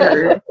don't get Yeah.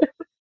 hurt.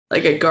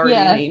 Like a guardian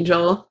Yeah.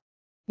 angel.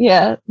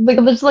 Yeah. Like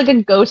there's like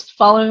a ghost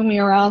following me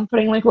around,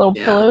 putting like little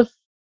Yeah. pillows.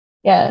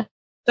 Yeah.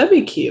 That'd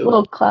be cute.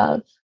 Little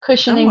clouds I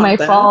cushioning my want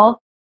that.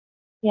 fall.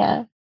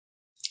 Yeah.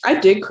 I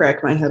did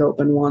crack my head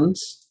open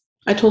once.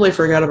 I totally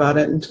forgot about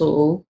it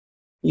until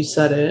you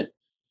said it.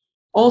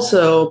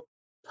 Also,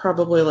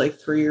 probably like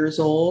 3 years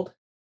old.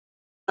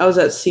 I was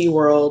at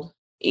SeaWorld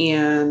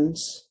and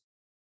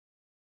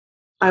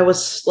I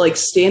was like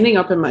standing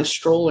up in my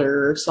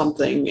stroller or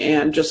something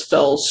and just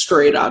fell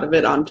straight out of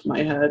it onto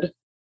my head.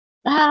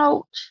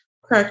 Ouch.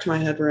 Cracked my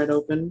head right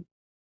open.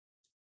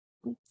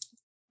 I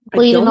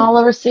Bleeding don't all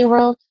over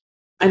SeaWorld.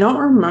 I don't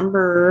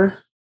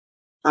remember,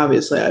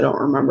 obviously I don't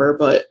remember,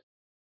 but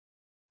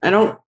I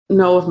don't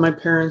know if my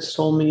parents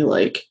told me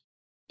like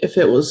if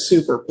it was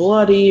super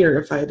bloody or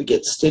if I had to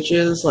get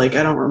stitches. Like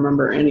I don't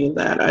remember any of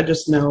that. I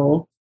just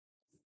know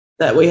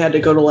that we had to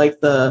go to like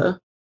the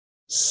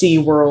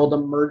SeaWorld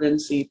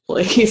emergency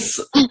place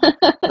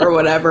or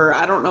whatever.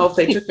 I don't know if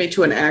they took me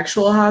to an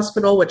actual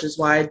hospital, which is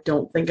why I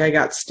don't think I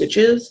got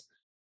stitches,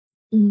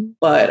 Mhm.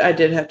 but I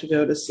did have to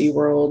go to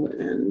SeaWorld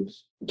and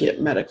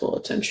get medical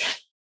attention.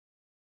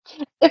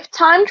 If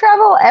time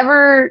travel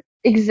ever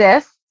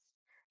exists,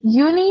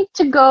 you need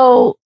to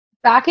go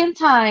back in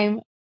time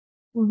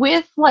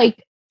with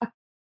like a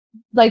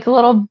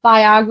little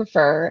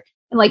biographer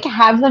and like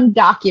have them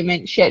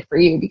document shit for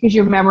you because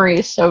your memory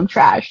is so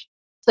trash.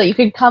 So you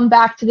could come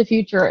back to the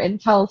future and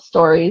tell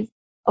stories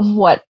of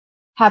what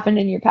happened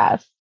in your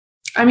past.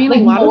 I mean,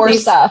 Like more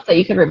stuff that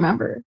you could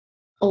remember.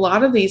 a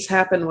lot of these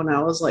happened when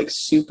I was like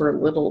super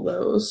little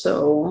though,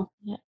 so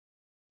Yeah.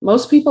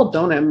 most people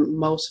don't have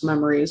most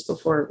memories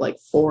before like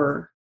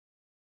 4.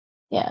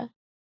 Yeah.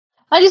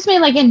 I just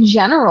mean like in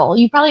general,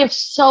 you probably have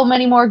so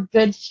many more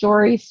good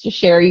stories to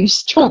share. You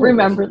just don't Probably.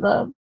 remember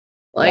them.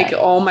 Like Yeah.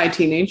 all my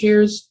teenage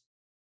years,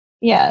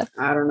 Yeah.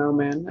 I don't know,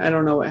 man. I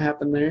don't know what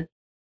happened there.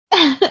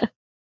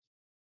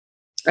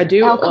 I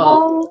do, well,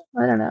 Alcohol?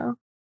 I don't know.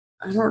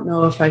 I don't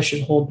know if I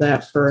should hold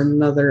that for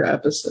another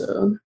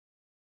episode.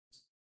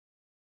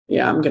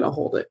 Yeah, I'm gonna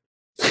hold it.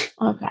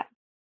 Okay.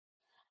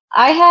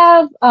 I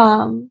have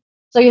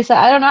so like I said,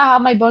 I don't know how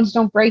my bones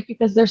don't break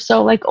because they're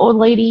so like old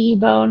lady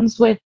bones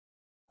with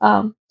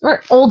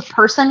or old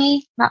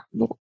person-y, not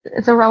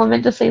it's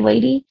irrelevant to say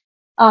lady.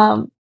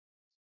 Um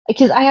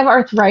because I have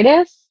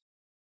arthritis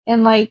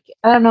and like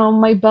I don't know,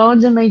 my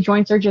bones and my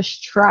joints are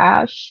just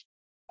trash.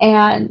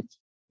 And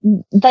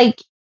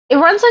like it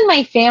runs in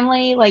my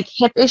family, like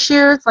hip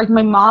issues. Like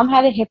my mom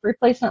had a hip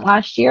replacement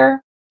last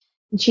year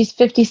and she's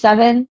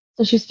 57.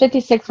 So she was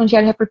 56 when she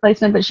had a hip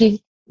replacement, but she's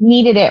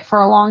needed it for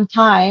a long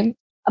time.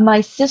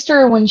 My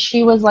sister, when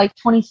she was like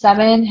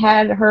 27,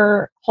 had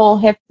her whole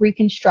hip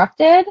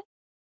reconstructed.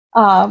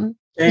 So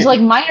Damn.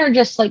 like mine are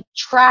just like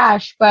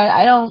trash, but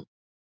I don't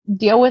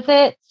deal with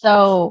it.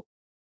 So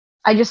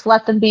I just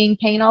let them be in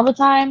pain all the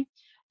time.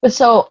 But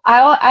so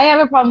I have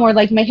a problem where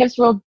like my hips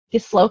will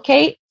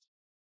dislocate,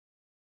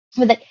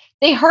 but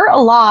they hurt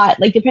a lot.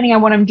 Like depending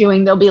on what I'm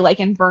doing, they'll be like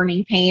in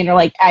burning pain or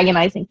like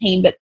agonizing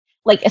pain. But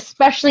like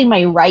especially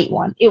my right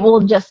one, it will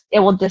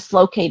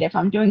dislocate if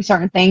I'm doing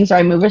certain things or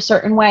I move a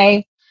certain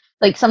way.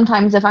 Like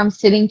sometimes if I'm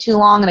sitting too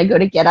long and I go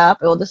to get up,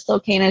 it will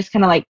dislocate and I just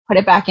kind of like put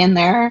it back in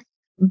there.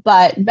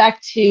 But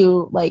back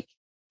to like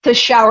the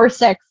shower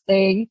sex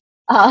thing.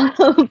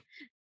 Um,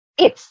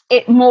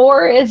 it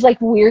more is like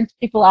weirds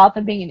people out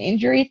than being an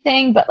injury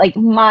thing, but like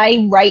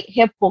my right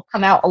hip will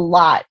come out a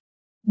lot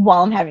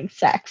while I'm having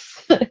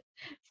sex.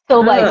 So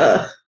like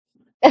Ugh.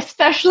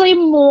 especially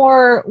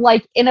more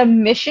like in a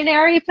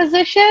missionary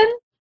position,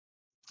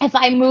 if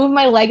I move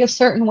my leg a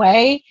certain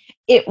way,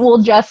 it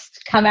will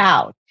just come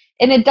out.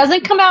 And it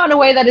doesn't come out in a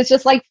way that it's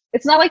just like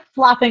it's not like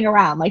flopping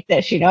around like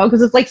this, you know,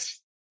 because it's like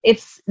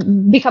it's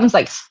becomes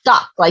like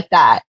stuck like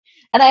that.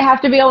 And I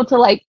have to be able to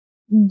like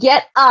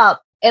get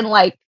up and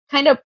like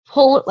kind of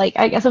pull it like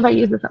I guess if I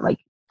use this like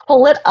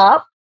pull it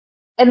up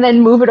and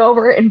then move it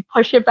over and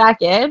push it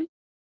back in.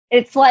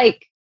 It's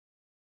like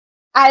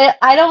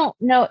I don't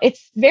know.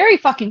 It's very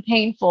fucking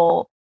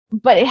painful,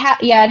 but it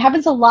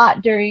happens a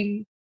lot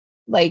during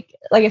like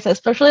I said,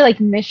 especially like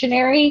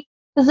missionary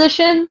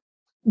position.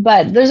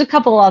 But there's a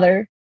couple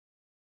other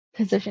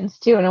positions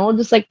too, and it will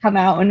just like come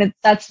out, and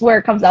that's where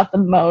it comes out the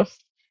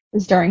most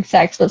is during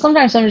sex. But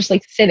sometimes I'm just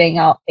like sitting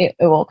out, it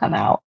will come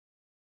out.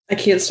 I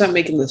can't stop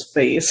making this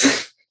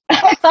face.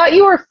 I thought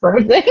you were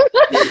frozen.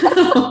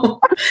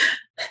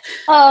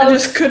 I um,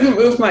 just couldn't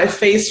move my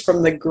face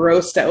from the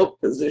grossed out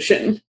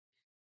position.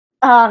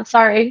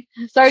 sorry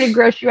to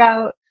gross you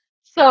out.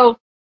 So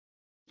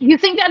you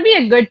think that'd be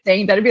a good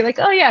thing? That'd be like,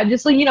 oh yeah,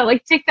 just like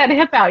like take that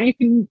hip out. You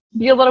can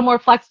be a little more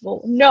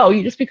flexible. No,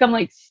 you just become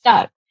like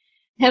stuck.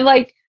 And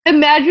like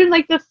imagine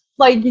like this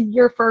like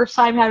your first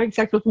time having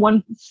sex with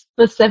one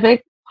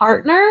specific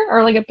partner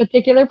or like a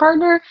particular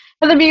partner,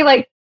 and then being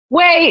like,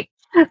 wait,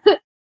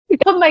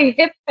 put my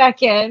hip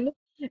back in,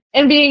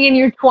 and being in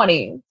your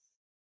 20s.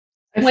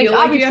 I Like feel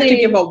like you have to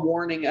give obviously, a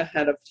warning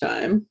ahead of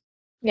time.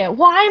 yeah.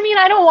 Well, I mean,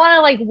 I don't want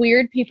to like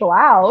weird people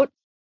out,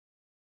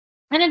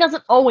 and it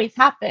doesn't always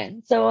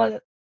happen. So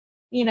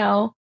you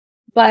know.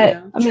 But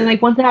Yeah, I mean, true.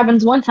 like once it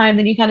happens one time,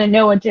 then you kind of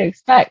know what to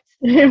expect.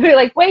 And be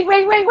like, wait,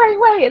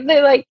 and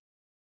they're like,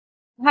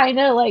 kind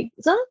of like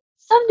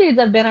some dudes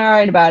have been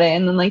alright about it,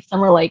 and then like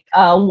some are like,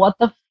 what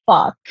the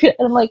fuck? And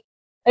I'm like,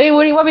 I mean,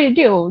 what do you want me to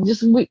do?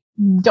 Just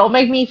don't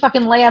make me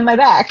fucking lay on my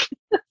back.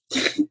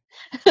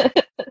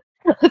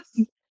 Let's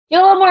get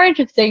a little more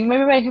interesting.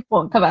 Maybe my hip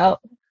won't come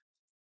out.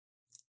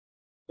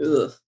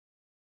 Ugh,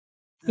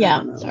 I Yeah,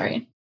 don't know.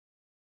 sorry.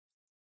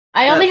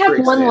 I only That have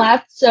freaks one me out.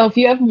 left, so if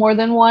you have more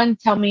than one,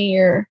 tell me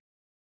you're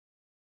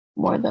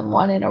more than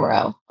one in a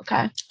row.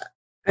 Okay.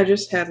 I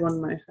just had one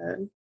in my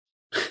head.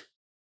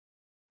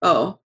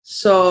 Oh,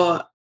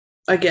 so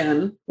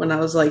again, when I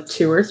was like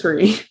 2 or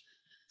 3,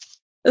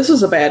 this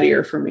was a bad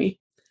year for me.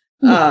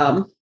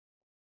 Um,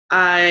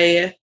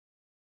 I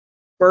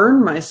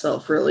burned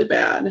myself really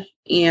bad.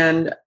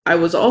 And I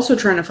was also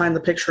trying to find the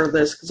picture of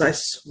this because I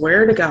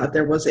swear to God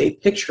there was a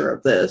picture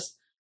of this,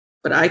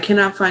 but I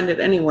cannot find it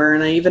anywhere.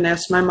 And I even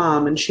asked my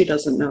mom, and she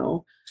doesn't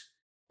know.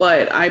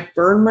 But I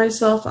burned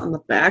myself on the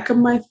back of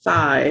my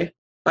thigh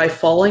by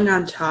falling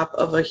on top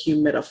of a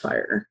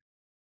humidifier.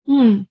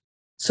 Hmm.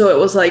 So it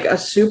was like a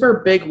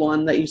super big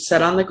one that you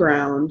set on the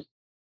ground,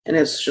 and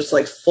it's just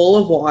like full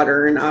of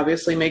water and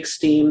obviously makes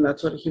steam.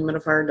 That's what a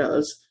humidifier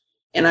does.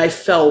 And I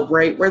fell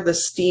right where the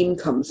steam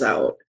comes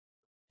out.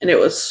 And it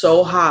was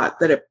so hot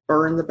that it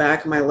burned the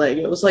back of my leg.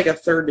 It was like a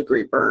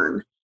 3rd-degree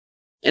burn.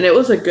 And it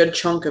was a good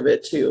chunk of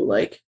it too.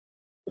 Like,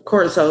 of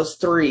course, I was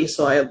 3,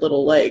 so I had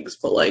little legs,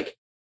 but like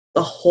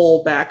the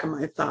whole back of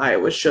my thigh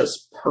was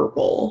just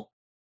purple.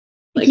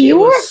 Like it You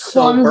were was a so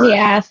clumsy burnt.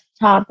 ass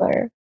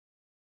toddler.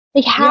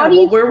 Like, how Yeah, do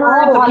well, you where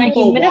were fall the on a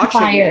people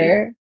watching me?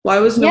 humidifier? Why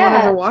was no one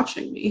ever Yeah,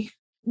 watching me?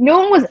 no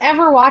one was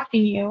ever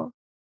watching you.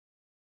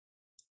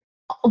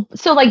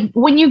 So, like,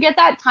 when you get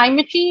that time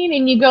machine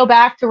and you go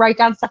back to write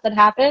down stuff that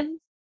happened,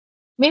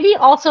 maybe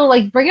also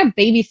like bring a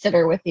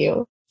babysitter with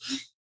you.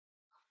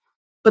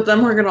 But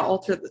then we're going to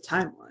alter the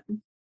timeline.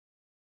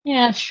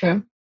 Yeah, that's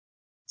true.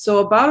 So,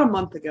 about a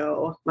month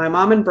ago, my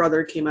mom and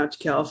brother came out to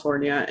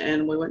California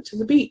and we went to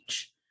the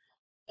beach.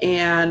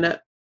 And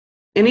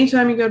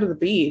anytime you go to the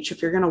beach,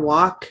 if you're going to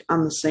walk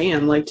on the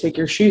sand, like take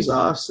your shoes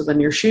off so then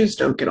your shoes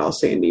don't get all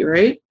sandy,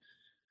 right?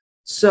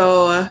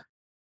 So,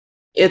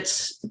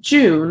 it's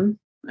June,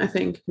 I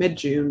think, mid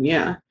June,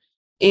 yeah.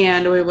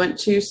 And we went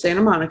to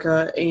Santa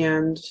Monica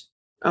and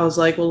I was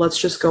like, well, let's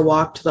just go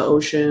walk to the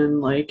ocean.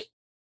 Like,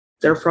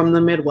 they're from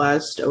the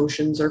Midwest.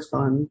 Oceans are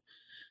fun.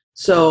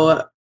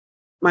 So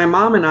my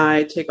mom and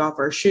I take off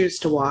our shoes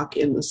to walk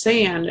in the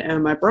sand,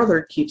 and my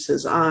brother keeps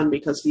his on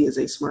because he is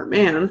a smart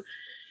man.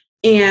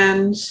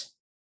 And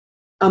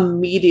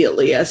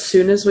immediately, as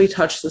soon as we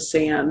touched the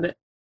sand,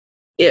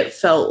 it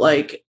felt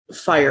like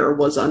fire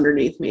was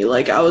underneath me.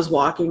 Like I was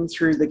walking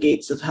through the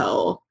gates of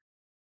hell,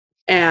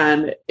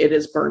 and it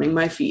is burning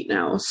my feet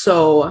now.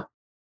 So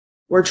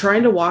we're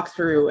trying to walk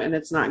through, and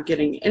it's not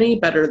getting any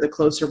better the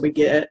closer we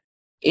get.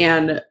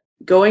 And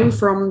going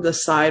from the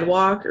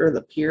sidewalk or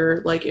the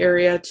pier like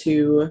area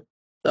to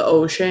the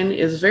ocean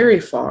is very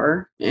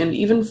far, and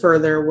even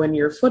further when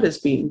your foot is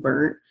being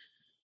burnt.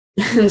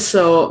 And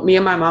so me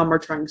and my mom were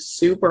trying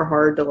super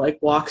hard to like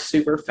walk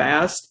super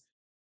fast.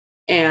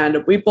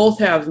 And we both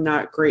have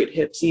not great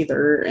hips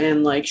either.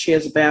 And like she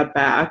has a bad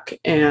back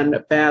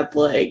and bad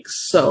legs.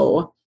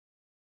 So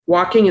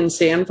walking in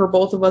sand for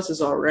both of us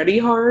is already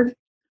hard.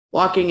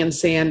 Walking in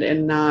sand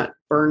and not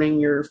burning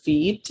your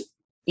feet,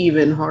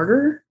 even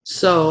harder.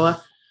 So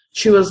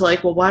she was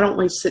like, well, why don't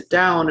we sit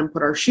down and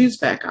put our shoes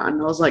back on?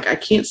 And I was like, I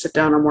can't sit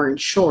down. I'm wearing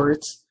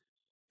shorts.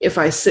 If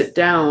I sit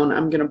down,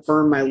 I'm going to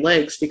burn my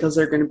legs because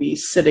they're going to be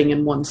sitting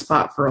in one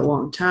spot for a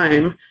long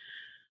time.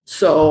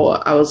 So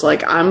I was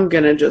like, I'm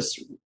going to just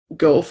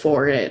go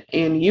for it.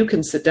 And you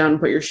can sit down and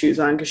put your shoes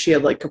on because she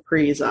had like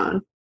capris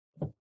on.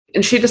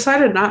 And she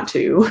decided not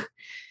to.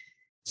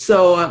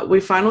 So we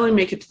finally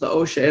make it to the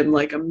ocean,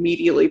 like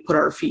immediately put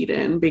our feet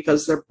in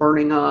because they're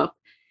burning up.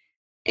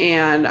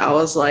 And I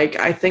was like,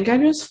 I think I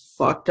just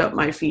fucked up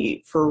my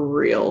feet for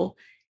real.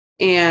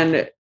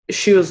 And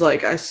she was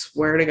like, I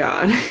swear to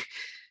God.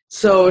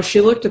 So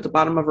she looked at the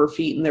bottom of her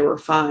feet and they were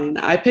fine.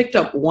 I picked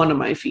up one of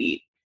my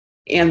feet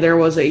and there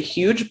was a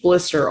huge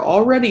blister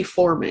already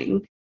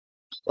forming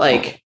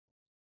like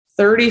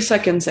 30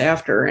 seconds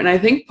after. And I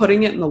think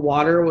putting it in the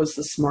water was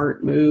the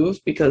smart move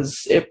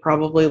because it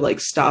probably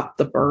like stopped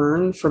the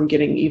burn from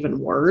getting even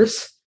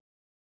worse.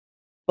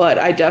 But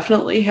I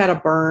definitely had a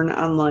burn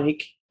on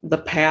like the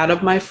pad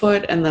of my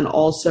foot and then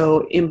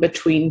also in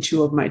between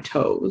two of my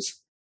toes.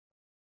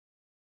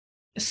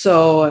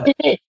 So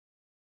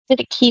Did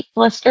it keep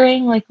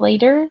blistering like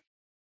later?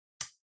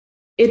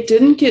 it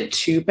didn't get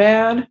too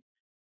bad.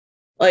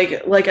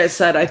 Like I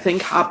said, I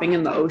think hopping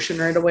in the ocean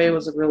right away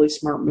was a really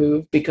smart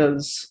move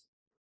because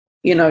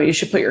you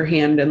should put your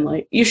hand in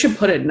like you should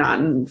put it not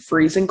in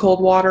freezing cold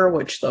water,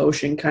 which the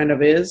ocean kind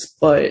of is,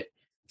 but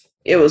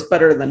it was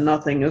better than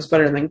nothing. It was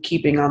better than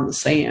keeping on the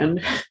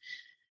sand.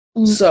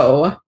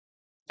 So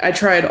I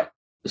tried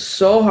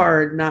so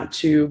hard not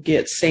to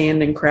get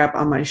sand and crap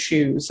on my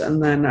shoes,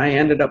 and then I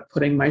ended up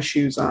putting my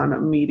shoes on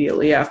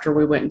immediately after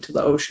we went into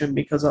the ocean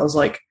because I was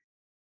like,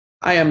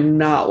 I am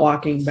not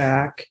walking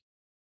back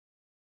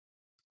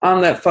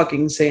on that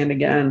fucking sand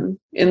again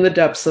in the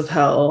depths of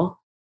hell.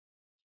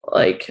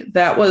 Like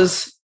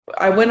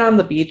I went on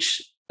the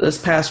beach this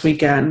past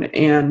weekend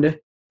and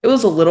it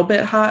was a little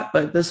bit hot,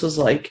 but this was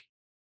like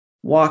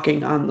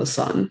walking on the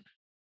sun.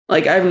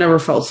 Like I've never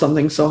felt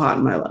something so hot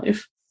in my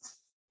life.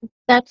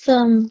 That's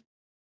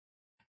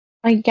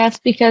I guess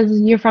because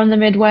you're from the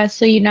Midwest,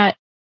 so you're not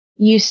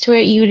used to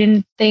it. You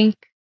didn't think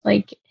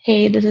like,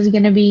 hey, this is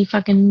gonna be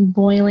fucking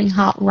boiling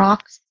hot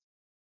rocks,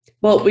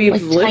 Well, we've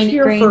like lived tiny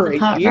here grains for of a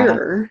hot rock.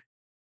 year.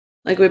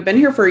 Like we've been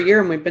here for a year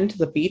and we've been to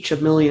the beach a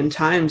million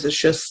times. It's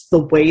just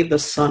the way the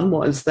sun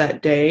was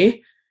that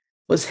day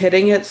was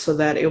hitting it so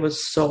that it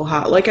was so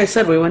hot. Like I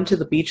said, we went to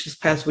the beach this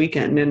past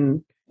weekend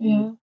and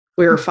Yeah.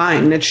 we were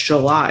fine. It's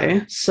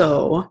July.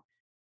 So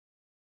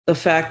the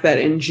fact that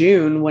in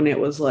June, when it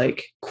was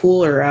like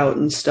cooler out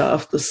and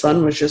stuff, the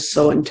sun was just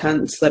so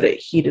intense that it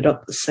heated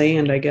up the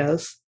sand, I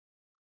guess.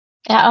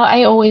 Yeah,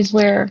 I always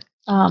wear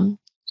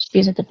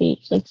shoes at the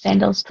beach, like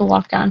sandals to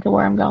walk down to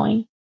where I'm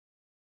going.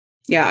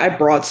 Yeah, I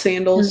brought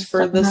sandals It's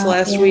for so this hot,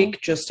 last yeah.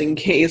 week just in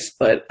case,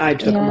 but I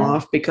took them Yeah.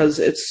 off because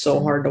it's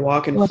so hard to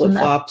walk It in wasn't flip that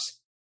flops.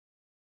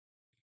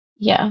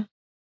 yeah.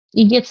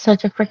 You get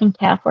such a freaking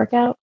calf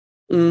workout.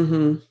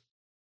 Mm-hmm.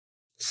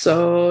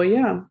 So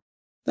yeah,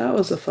 that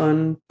was a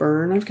fun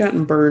burn. I've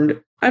gotten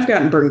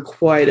burned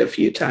quite a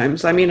few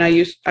times. I mean,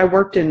 I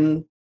worked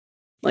in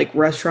like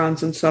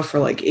restaurants and stuff for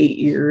like 8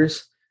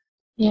 years.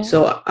 Yeah.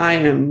 So I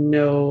am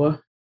no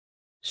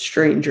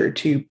stranger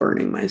to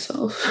burning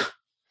myself.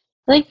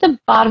 I think the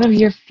bottom of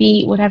your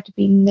feet would have to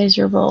be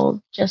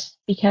miserable just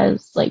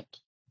because like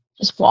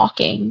just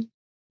walking,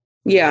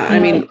 Yeah, I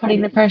like mean,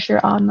 putting the pressure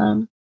on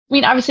them. I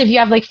mean, obviously if you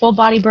have like full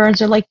body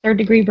burns or like third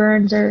degree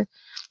burns or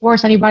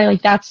worse on your body,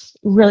 like that's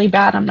really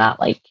bad. I'm not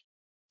like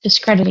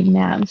discrediting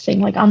that. I'm saying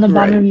like on the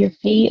bottom of right. your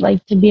feet,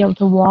 like to be able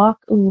to walk,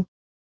 ooh,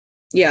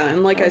 Yeah,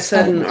 and like that I would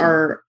said kill in me.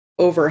 our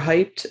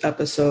overhyped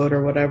episode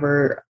or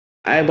whatever,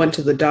 I went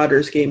to the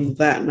Dodgers game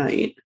that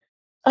night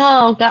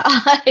Oh God.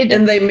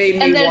 and they made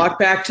me And then walk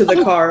back to the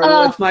oh, car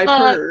oh with my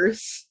God,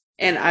 purse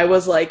and I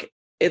was like,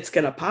 it's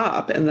gonna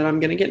pop and then I'm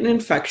gonna get an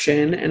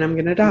infection and I'm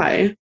gonna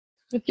die.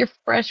 with your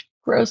fresh,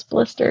 gross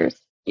blisters.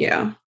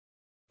 Yeah.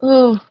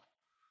 Ooh,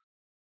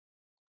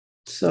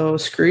 So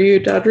screw you,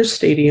 Dodger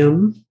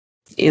Stadium,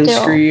 and screw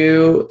still.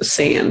 you,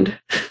 sand.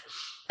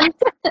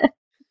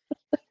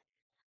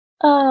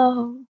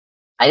 Oh,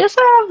 I just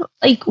have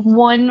like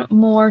one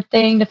more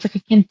thing that's like a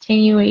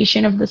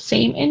continuation of the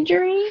same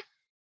injury.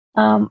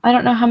 I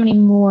don't know how many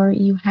more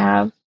you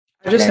have.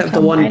 I Should just I have the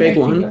tell one mine or big should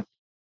one. you?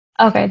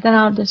 Okay, then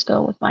I'll just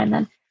go with mine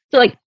then. So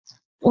like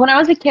when I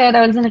was a kid,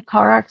 I was in a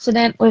car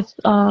accident with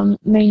my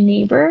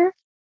neighbor.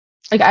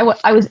 Like I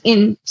was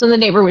in, so the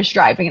neighbor was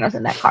driving and I was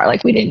in that car.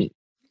 Like we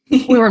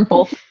weren't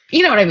both,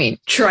 you know what I mean?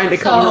 Trying to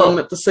come So home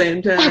at the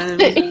same time.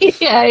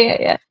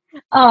 yeah.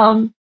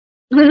 Um,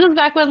 this was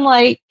back when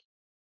like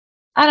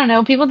I don't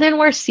know, people didn't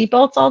wear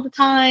seatbelts all the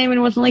time and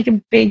it wasn't like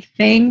a big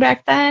thing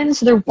back then,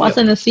 so there Yep.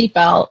 wasn't a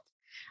seatbelt.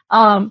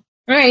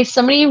 Anyway,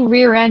 somebody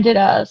rear-ended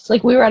us.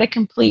 Like we were at a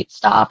complete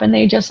stop and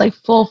they just like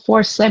full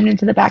force slammed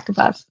into the back of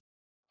us.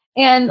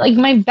 And like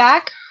my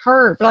back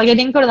hurt, but like I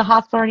didn't go to the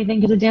hospital or anything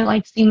because it didn't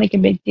like seem like a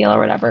big deal or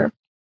whatever.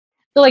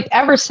 So like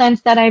ever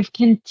since that I've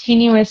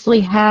continuously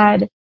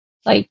had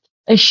like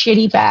a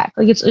shitty back.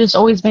 Like it's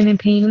always been in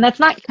pain. And that's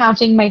not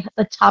counting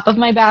the top of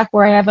my back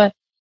where I have a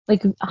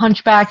like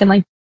hunchback and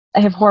like I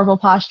have horrible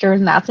posture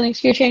and that's an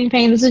excruciating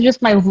pain. This is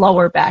just my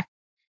lower back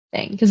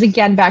thing. Because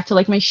again, back to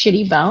like my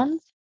shitty bones.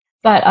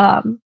 But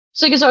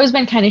so like, it's always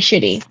been kind of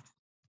shitty.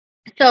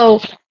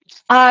 So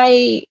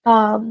I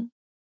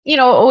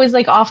always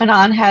like off and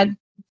on had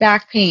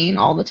back pain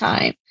all the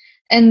time.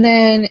 And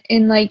then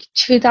in like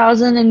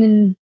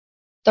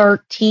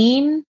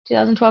 2012,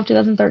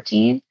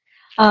 2013,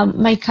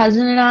 my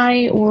cousin and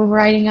I were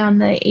riding on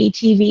the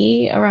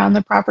ATV around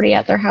the property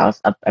at their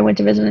house. I went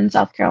to visit in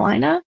South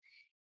Carolina.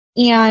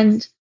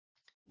 And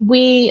I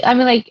mean,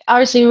 like,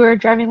 obviously we were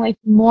driving like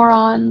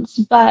morons,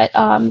 but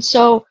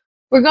so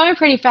we're going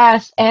pretty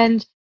fast.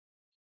 And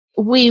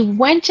we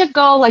went to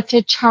go like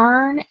to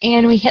turn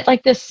and we hit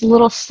like this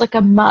little slick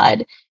of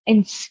mud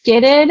and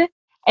skidded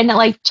and it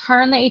like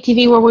turned the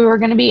ATV where we were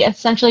going to be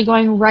essentially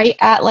going right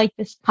at like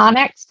this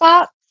Connex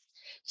spot.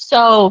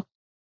 So,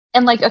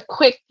 and like a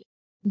quick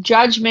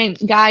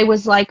judgment guy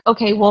was like,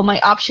 okay, well, my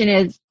option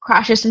is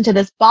crash us into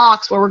this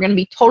box where we're going to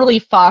be totally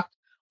fucked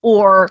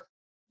or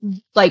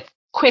like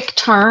quick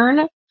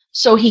turn.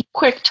 So he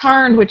quick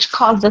turned, which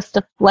caused us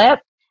to flip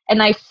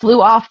and I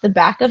flew off the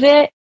back of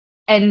it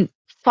and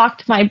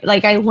fucked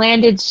like I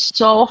landed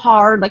so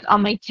hard like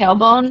on my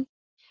tailbone,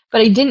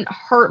 but it didn't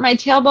hurt my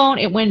tailbone.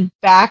 It went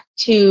back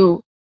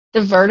to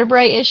the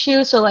vertebrae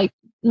issue. So like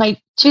my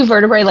two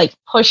vertebrae like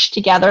pushed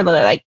together,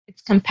 like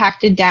it's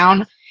compacted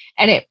down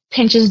and it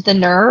pinches the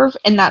nerve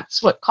and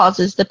that's what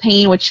causes the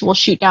pain, which will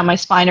shoot down my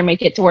spine or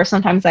make it to where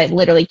sometimes I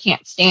literally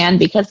can't stand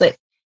because it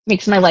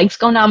makes my legs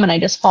go numb and I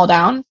just fall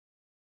down.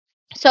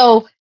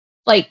 So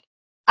like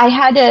I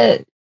had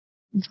to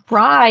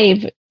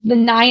drive the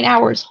 9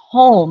 hours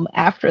home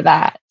after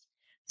that.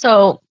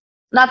 So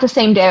not the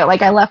same day,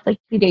 like I left like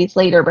 2 days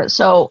later, but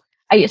so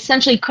I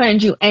essentially couldn't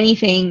do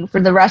anything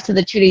for the rest of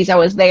the 2 days I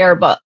was there,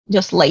 but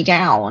just lay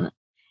down.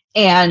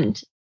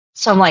 And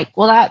so I'm like,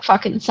 well, that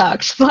fucking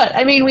sucks. But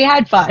I mean, we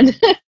had fun.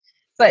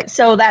 But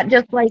so that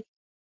just like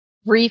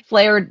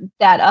reflared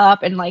that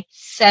up. And like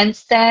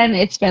since then,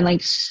 it's been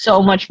like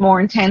so much more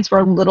intense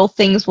where little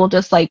things will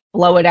just like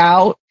blow it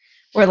out.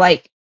 Where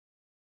like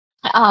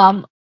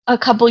um, a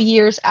couple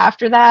years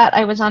after that,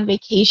 I was on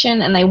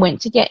vacation and I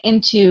went to get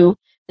into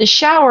the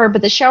shower,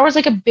 but the shower is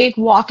like a big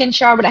walk-in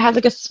shower, but it has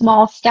like a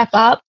small step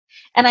up.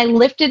 And I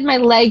lifted my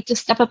leg to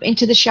step up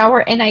into the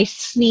shower and I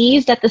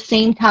sneezed at the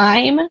same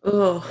time.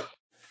 Oh,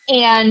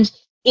 And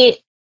it,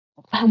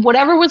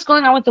 whatever was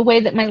going on with the way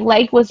that my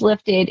leg was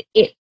lifted,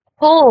 it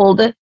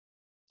pulled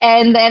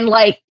and then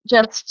like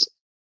just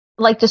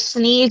like the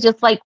sneeze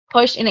just like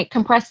pushed and it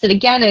compressed it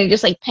again and it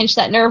just like pinched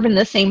that nerve in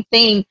the same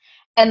thing.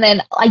 And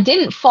then I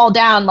didn't fall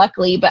down,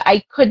 luckily, but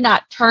I could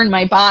not turn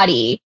my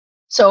body.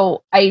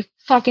 So I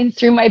fucking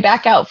threw my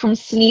back out from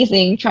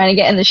sneezing, trying to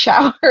get in the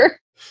shower.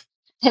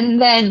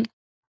 And then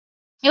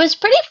it was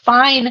pretty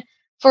fine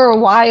for a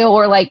while,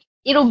 or like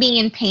it'll be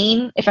in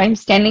pain if I'm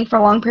standing for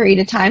a long period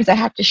of times. I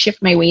have to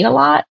shift my weight a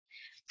lot.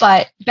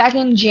 But back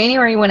in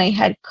January when I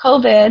had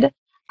COVID,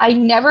 I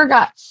never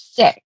got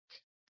sick,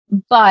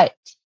 but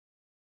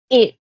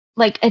it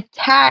like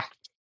attacked,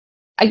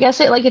 I guess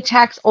it like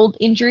attacks old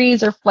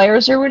injuries or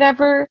flares or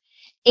whatever.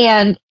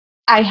 And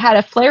I had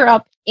a flare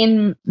up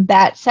in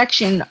that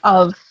section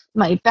of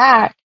my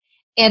back.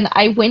 And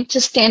I went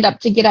to stand up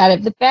to get out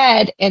of the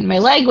bed, and my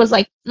leg was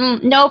like,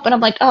 nope. And I'm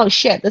like, oh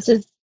shit, this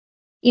is,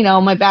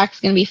 my back's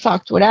going to be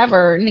fucked,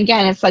 whatever. And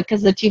again, it's like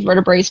because the two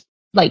vertebrae,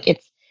 like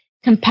it's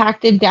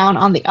compacted down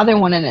on the other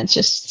one and it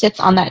just sits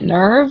on that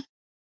nerve.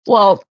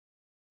 Well,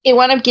 it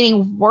wound up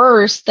getting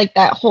worse like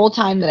that whole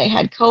time that I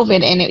had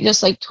COVID, and it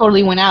just like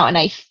totally went out and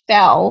I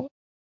fell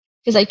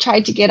because I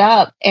tried to get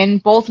up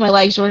and both my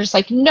legs were just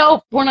like,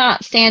 nope, we're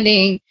not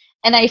standing.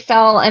 And I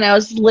fell and I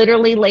was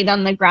literally laid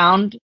on the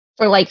ground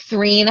for like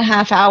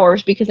 3.5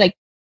 hours because I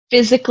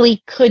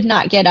physically could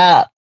not get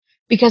up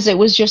because it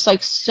was just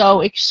like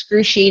so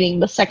excruciating.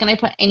 The second I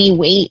put any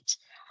weight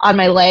on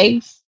my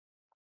legs,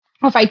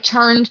 or if I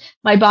turned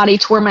my body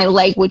to where my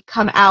leg would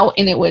come out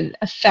and it would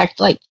affect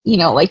like,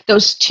 like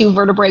those two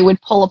vertebrae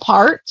would pull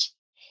apart,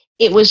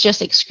 it was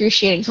just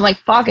excruciating. So I'm like,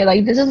 fuck it,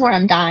 like this is where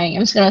I'm dying.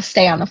 I'm just gonna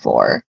stay on the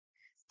floor.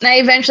 And I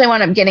eventually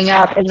wound up getting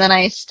up, and then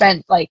I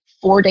spent like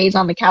 4 days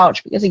on the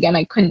couch because again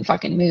I couldn't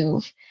fucking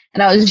move.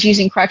 And I was just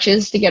using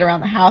crutches to get around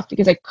the house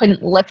because I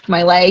couldn't lift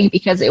my leg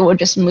because it would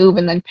just move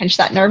and then pinch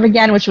that nerve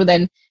again, which would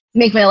then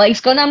make my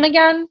legs go numb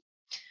again.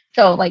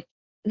 So like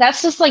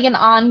that's just like an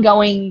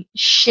ongoing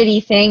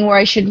shitty thing where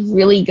I should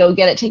really go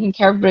get it taken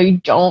care of, but I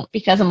don't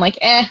because I'm like,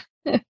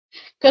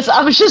 because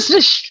I was just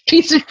a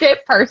piece of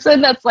shit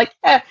person that's like,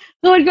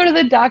 so I'd go to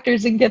the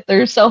doctors and get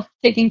their self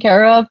taken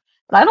care of.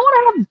 But I don't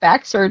want to have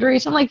back surgery,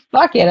 so I'm like,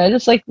 fuck it. I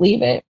just like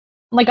leave it.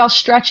 Like I'll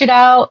stretch it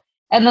out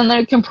and then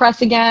they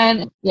compress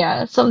again.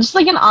 Yeah, so just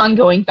like an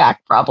ongoing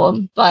back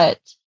problem. But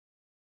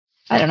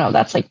I don't know.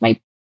 That's like my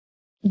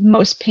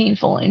most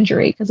painful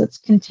injury because it's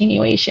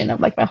continuation of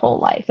like my whole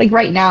life. Like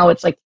right now,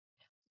 it's like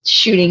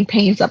shooting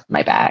pains up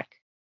my back.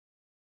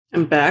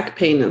 And back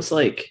pain is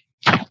like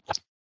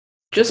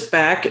just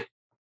back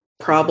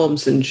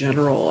problems in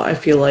general. I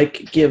feel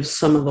like gives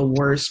some of the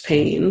worst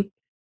pain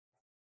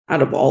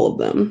out of all of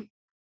them.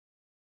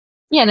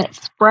 Yeah, and it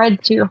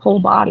spread to your whole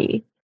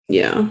body.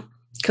 Yeah.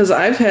 Because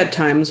I've had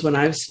times when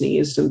I've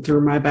sneezed and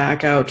threw my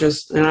back out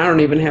and I don't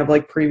even have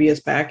like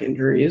previous back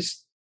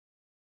injuries.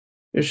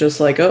 It's just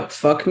like, oh,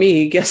 fuck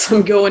me. Guess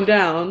I'm going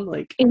down.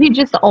 Like, is he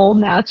just old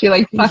now? So you're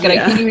like, fuck it, I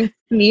can't even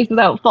sneeze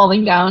without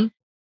falling down.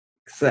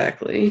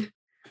 Exactly.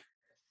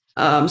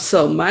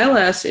 So my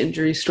last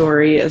injury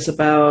story is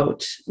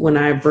about when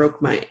I broke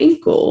my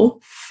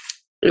ankle.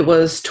 It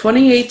was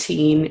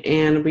 2018,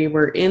 and we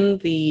were in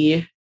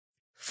the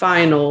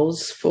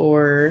finals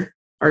for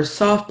our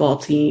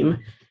softball team.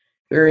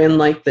 We were in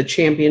like the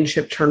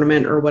championship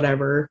tournament or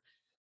whatever.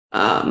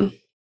 And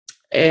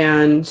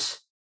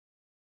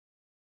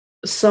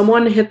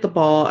someone hit the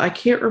ball. I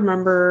can't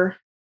remember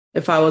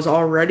if I was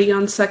already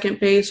on second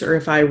base or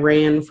if I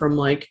ran from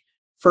like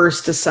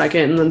first to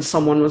second and then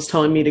someone was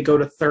telling me to go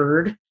to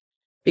third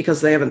because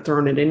they haven't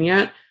thrown it in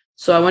yet.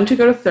 So I went to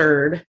go to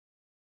third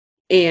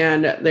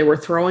and they were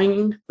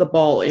throwing the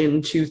ball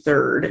into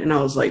third and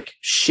I was like,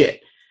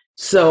 shit.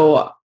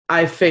 So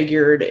I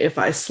figured if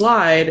I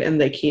slide and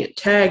they can't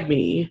tag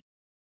me,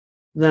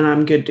 then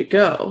I'm good to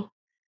go.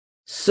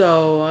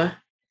 So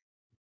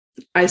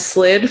I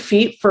slid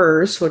feet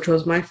first, which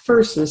was my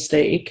first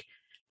mistake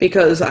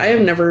because I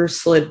have never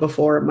slid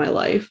before in my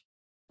life.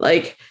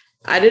 Like,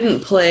 I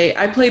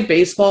played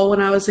baseball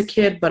when I was a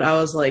kid, but I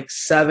was like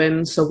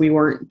 7, so we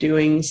weren't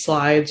doing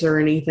slides or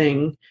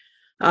anything.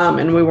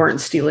 And we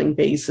weren't stealing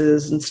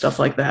bases and stuff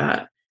like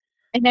that.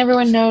 And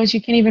everyone knows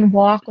you can't even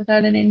walk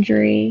without an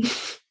injury.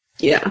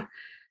 Yeah.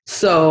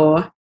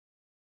 So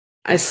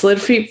I slid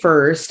feet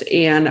first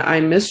and I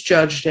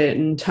misjudged it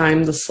and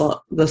timed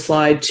the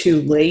slide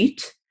too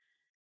late.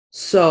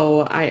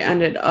 So I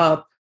ended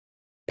up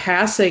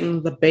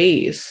passing the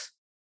base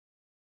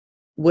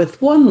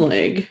with one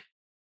leg,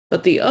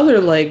 but the other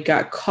leg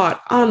got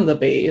caught on the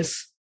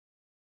base.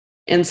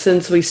 And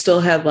since we still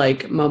had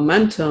like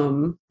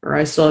momentum, or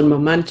I still had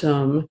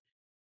momentum,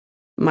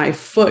 my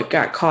foot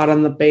got caught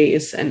on the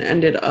base and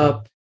ended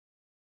up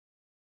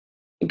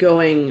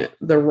going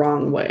the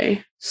wrong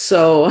way.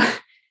 So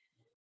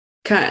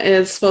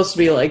it's supposed to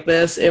be like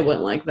this. It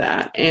went like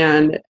that.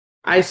 And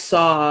I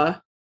saw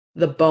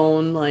the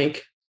bone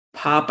like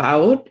pop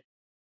out.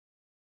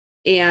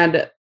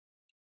 And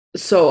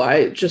so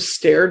I just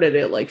stared at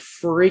it like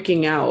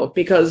freaking out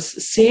because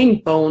seeing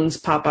bones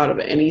pop out of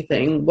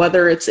anything,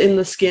 whether it's in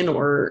the skin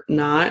or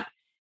not,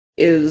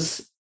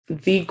 is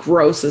the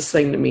grossest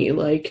thing to me.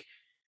 Like,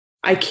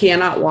 I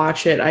cannot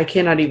watch it. I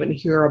cannot even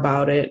hear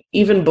about it.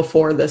 Even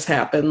before this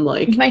happened,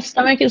 like my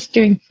stomach is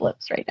doing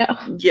flips right now.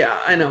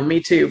 Yeah, I know,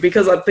 me too.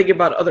 Because I'm thinking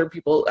about other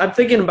people. I'm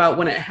thinking about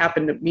when it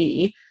happened to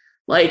me.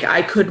 Like,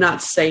 I could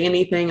not say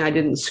anything. I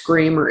didn't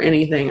scream or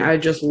anything. I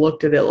just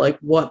looked at it like,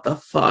 what the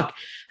fuck?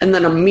 And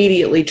then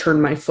immediately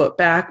turned my foot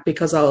back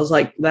because I was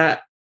like,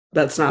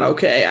 that's not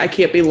okay. I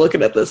can't be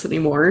looking at this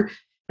anymore.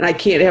 And I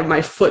can't have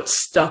my foot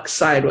stuck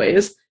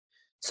sideways.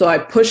 So I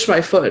pushed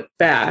my foot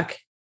back.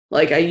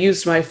 Like, I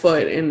used my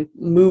foot and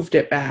moved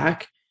it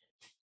back.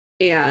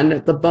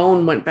 And the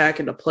bone went back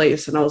into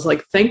place. And I was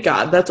like, thank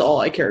God, that's all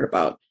I cared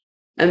about.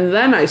 And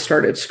then I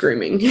started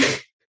screaming.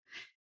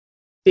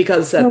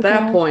 Because at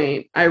that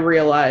point, I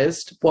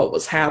realized what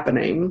was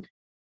happening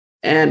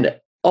and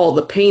all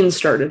the pain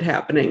started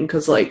happening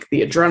because, like,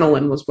 the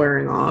adrenaline was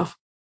wearing off.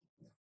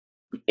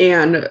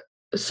 And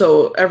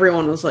so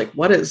everyone was like,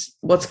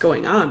 what's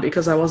going on?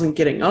 Because I wasn't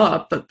getting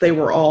up, but they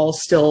were all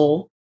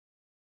still,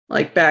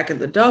 like, back in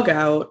the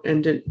dugout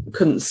and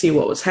couldn't see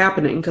what was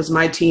happening because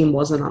my team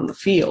wasn't on the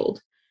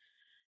field.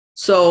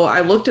 So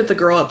I looked at the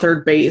girl at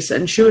third base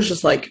and she was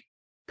just, like,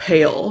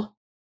 pale.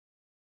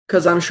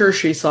 Because I'm sure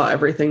she saw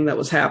everything that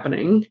was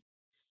happening.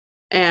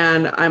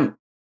 And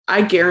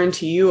I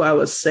guarantee you I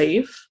was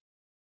safe.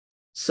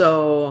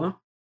 So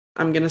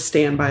I'm going to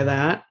stand by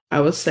that. I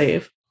was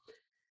safe.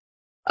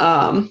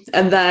 And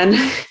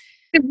then...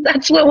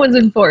 That's what was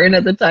important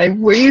at the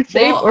time. Were you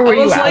safe or were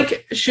you out? I was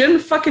like, she didn't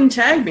fucking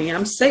tag me.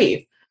 I'm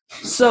safe.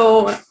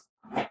 So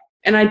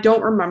And I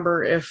don't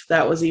remember if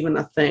that was even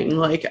a thing.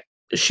 Like,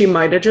 she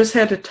might have just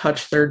had to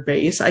touch third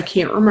base. I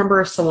can't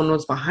remember if someone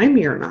was behind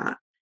me or not.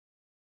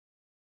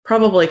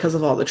 Probably because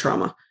of all the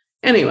trauma.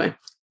 Anyway,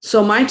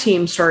 so my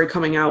team started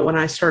coming out when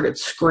I started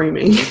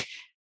screaming.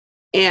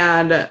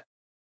 And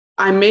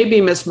I may be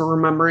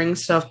misremembering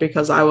stuff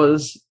because I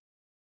was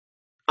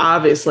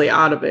obviously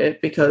out of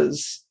it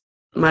because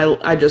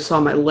I just saw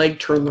my leg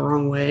turn the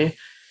wrong way.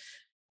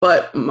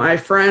 But my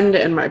friend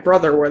and my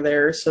brother were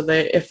there, so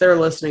if they're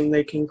listening,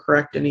 they can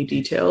correct any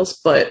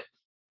details. But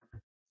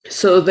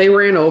so they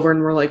ran over and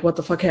were like, "What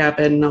the fuck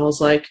happened?" And I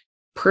was like,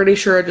 "Pretty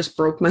sure I just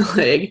broke my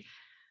leg."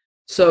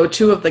 So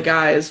two of the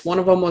guys, one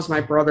of them was my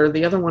brother,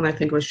 the other one I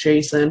think was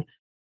Jason.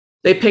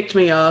 They picked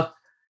me up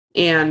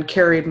and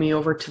carried me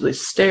over to the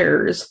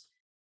stairs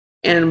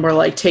and were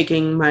like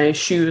taking my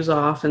shoes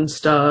off and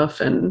stuff.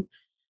 And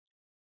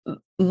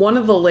one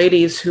of the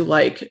ladies who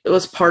like it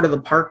was part of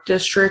the park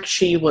district,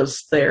 she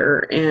was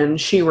there and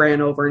she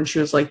ran over and she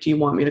was like, "Do you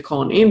want me to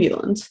call an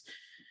ambulance?"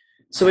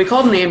 So we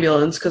called an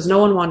ambulance because no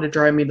one wanted to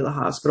drive me to the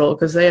hospital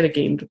because they had a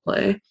game to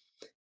play.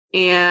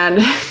 And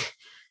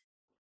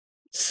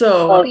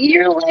so Oh,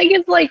 your leg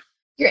is like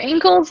your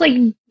ankle's like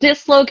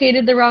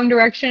dislocated the wrong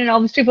direction, and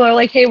all these people are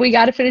like, "Hey, we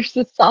got to finish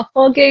this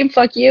softball game.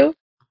 Fuck you."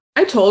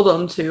 I told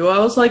them to. I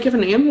was like, if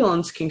an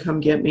ambulance can come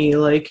get me,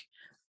 like,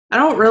 I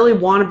don't really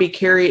want to be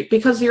carried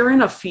because you're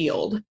in a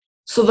field.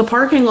 So the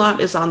parking lot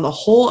is on the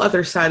whole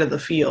other side of the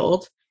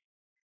field.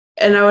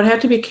 And I would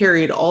have to be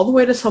carried all the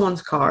way to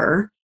someone's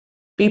car,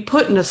 be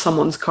put into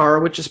someone's car,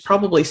 which is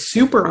probably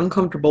super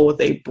uncomfortable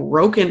with a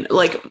broken,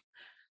 like,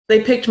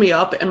 they picked me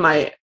up and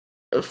my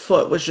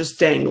foot was just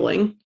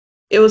dangling.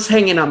 It was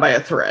hanging on by a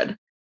thread.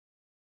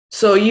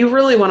 So you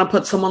really want to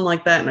put someone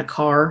like that in a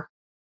car.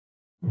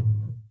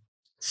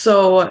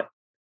 So,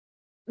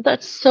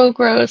 That's so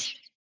gross.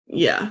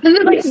 yeah. And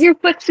then like your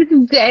foot's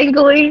just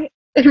dangling,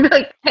 and you're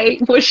like, "Hey,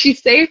 was she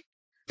safe?"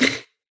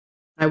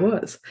 I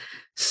was.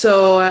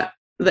 So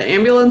the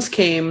ambulance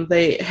came.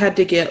 They had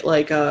to get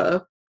like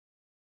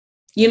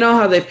you know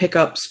how they pick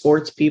up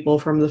sports people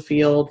from the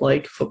field,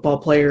 like football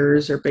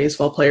players or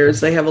baseball players?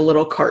 They have a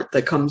little cart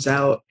that comes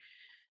out.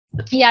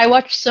 Yeah, I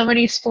watch so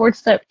many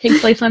sports that take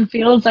place on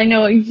fields. I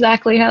know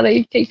exactly how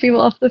they take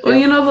people off the Well,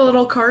 field. you know the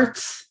little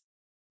carts?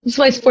 That's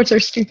why sports are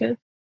stupid.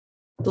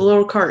 The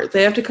little cart.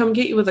 They have to come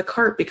get you with a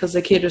cart because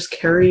they can't just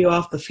carry you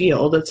off the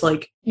field. It's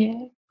like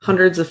Yeah.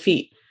 hundreds of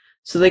feet.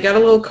 So they got a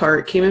little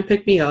cart, came and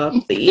picked me up.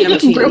 The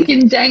EMT.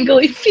 Broken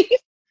dangly feet.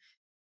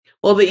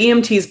 Well, the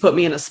EMTs put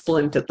me in a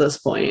splint at this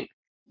point.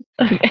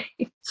 Okay.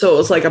 So it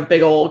was like a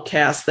big old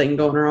cast thing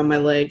going around my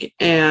leg.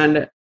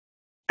 And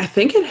I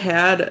think it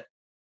had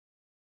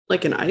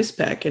like an ice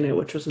pack in it,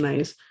 which was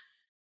nice.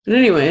 But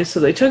anyway, so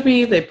they took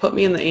me, they put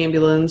me in the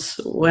ambulance,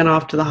 went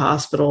off to the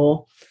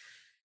hospital.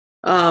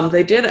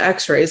 They did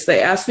x-rays.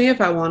 They asked me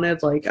if I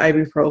wanted like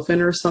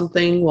ibuprofen or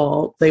something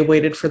while they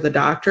waited for the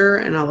doctor.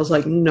 And I was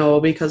like, no,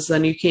 because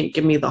then you can't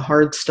give me the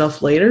hard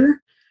stuff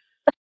later.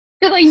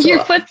 Like your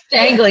So, foot's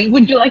dangling.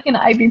 Would you like an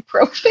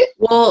ibuprofen?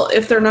 well,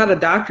 if they're not a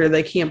doctor,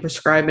 they can't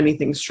prescribe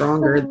anything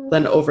stronger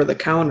than over the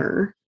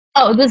counter.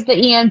 Oh, this is the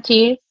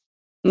EMT.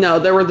 No,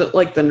 there were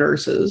like the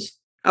nurses.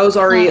 I was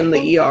already in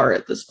the ER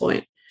at this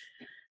point.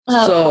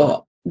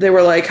 So they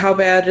were like, "How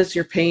bad is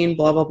your pain?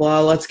 Blah, blah,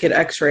 blah. Let's get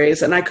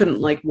x-rays." And I couldn't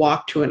like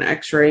walk to an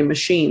x-ray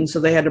machine. So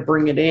they had to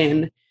bring it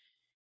in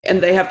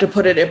and they have to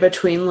put it in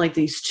between like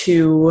these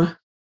two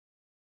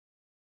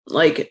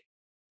like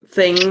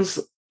things,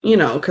 you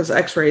know, because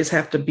x-rays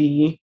have to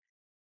be,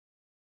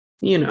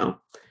 you know,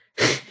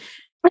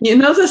 you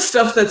know, the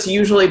stuff that's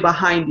usually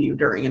behind you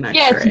during an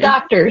x-ray. Yeah, it's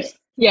doctors.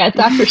 Yeah, it's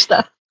doctor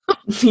stuff.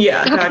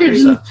 Yeah, doctor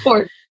Doctors stuff.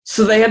 sport.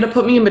 So they had to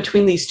put me in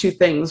between these two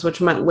things, which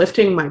meant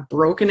lifting my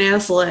broken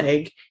ass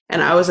leg.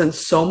 And I was in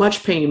so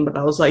much pain, but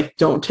I was like,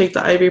 don't take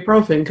the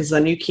ibuprofen because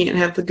then you can't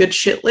have the good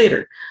shit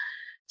later.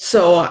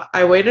 So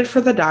I waited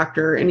for the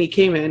doctor and he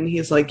came in.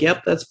 He's like,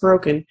 "Yep, that's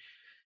broken."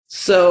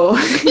 So,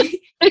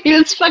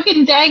 It's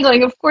fucking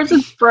dangling. Of course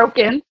it's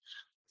broken.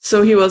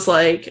 so he was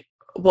like,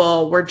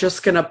 "Well, we're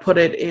just going to put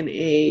it in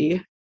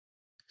a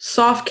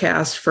soft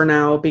cast for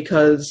now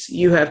because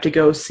you have to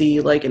go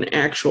see like an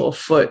actual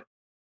foot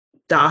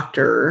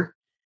doctor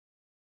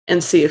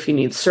and see if you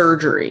need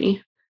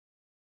surgery.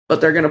 But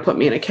they're going to put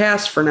me in a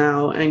cast for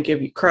now and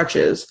give you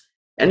crutches."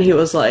 And he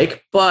was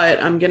like, "But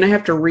I'm going to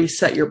have to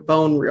reset your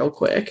bone real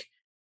quick."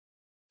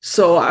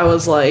 So I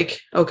was like,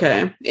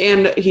 okay.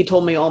 And he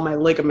told me all my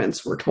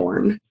ligaments were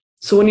torn.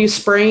 So when you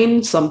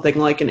sprain something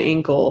like an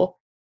ankle,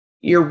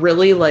 you're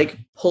really like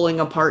pulling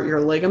apart your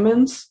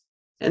ligaments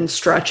and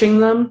stretching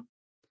them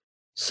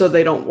so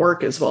they don't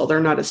work as well. They're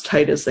not as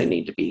tight as they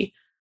need to be.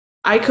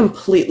 I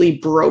completely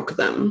broke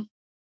them.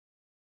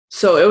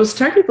 So it was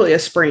technically a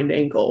sprained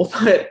ankle,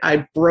 but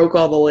I broke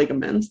all the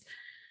ligaments.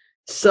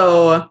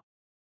 So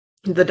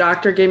the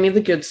doctor gave me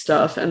the good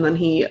stuff, and then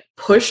he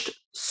pushed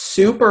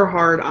super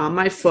hard on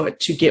my foot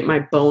to get my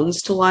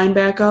bones to line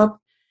back up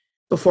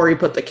before he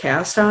put the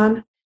cast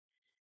on.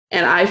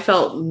 And I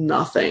felt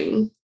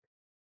nothing.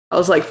 I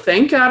was like,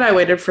 thank God I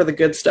waited for the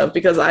good stuff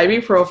because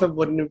ibuprofen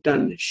wouldn't have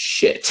done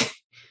shit.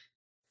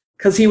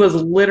 Because he was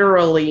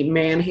literally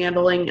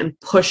manhandling and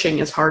pushing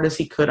as hard as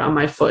he could on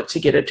my foot to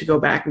get it to go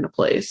back into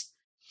place.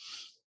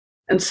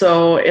 And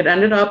so it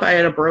ended up, I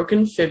had a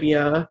broken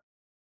fibia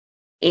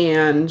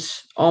and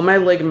all my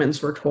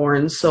ligaments were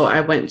torn. So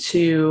I went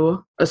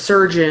to a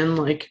surgeon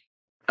like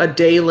a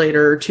day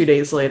later, 2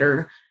 days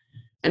later,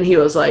 and he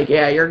was like,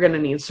 yeah, you're going to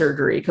need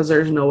surgery because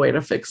there's no way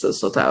to fix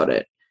this without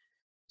it.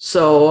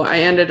 So I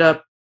ended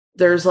up,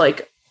 there's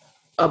like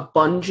a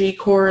bungee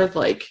cord,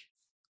 like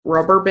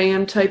rubber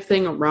band type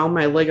thing around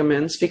my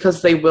ligaments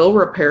because they will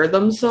repair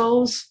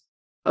themselves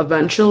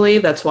eventually.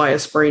 That's why a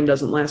sprain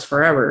doesn't last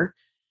forever.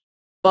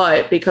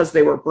 But because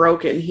they were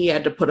broken, he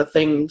had to put a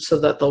thing so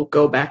that they'll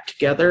go back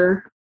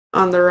together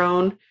on their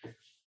own.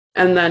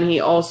 And then he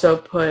also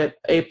put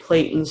a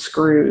plate and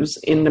screws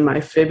into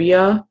my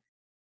fibia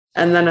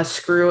and then a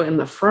screw in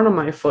the front of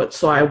my foot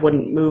so I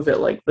wouldn't move it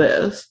like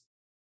this,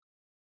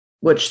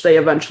 which they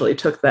eventually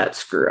took that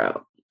screw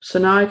out. So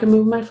now I can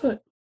move my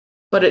foot.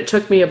 But it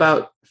took me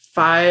about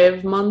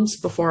 5 months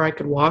before I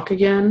could walk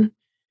again.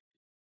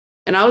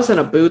 And I was in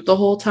a boot the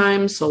whole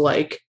time, so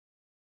like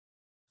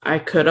I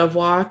could have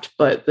walked,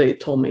 but they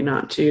told me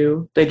not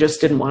to. They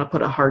just didn't want to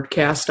put a hard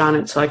cast on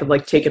it so I could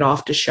like take it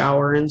off to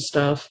shower and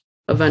stuff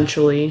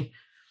eventually.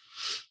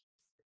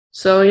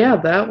 So yeah,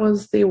 that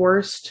was the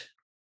worst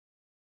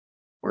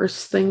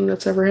thing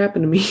that's ever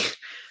happened to me.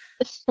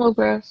 It's so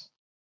gross.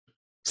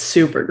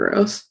 Super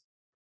gross.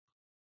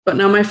 But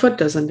now my foot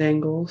doesn't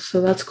dangle,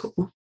 so that's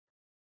cool.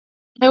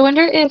 I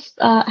wonder if,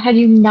 had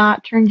you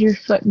not turned your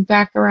foot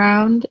back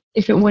around,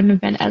 if it wouldn't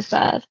have been as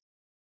bad.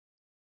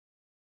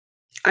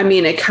 I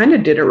mean, it kind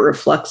of did it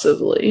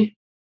reflexively.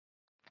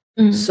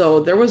 Mm. So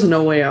there was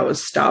no way I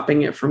was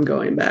stopping it from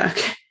going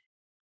back.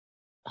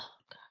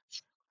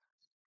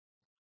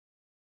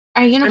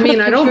 Are you gonna I put a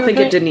mean, I don't picture think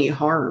of it did any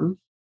harm.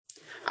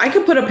 I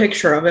could put a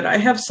picture of it. I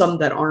have some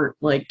that aren't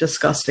like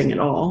disgusting at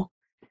all.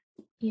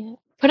 Yeah.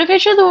 Put a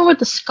picture of the one with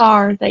the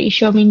scar that you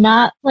showed me,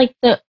 not like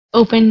the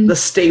open. The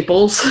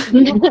staples.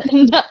 not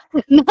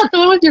the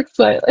one with your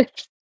foot. Like,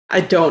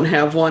 I don't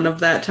have one of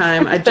that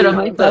time. I Bit do on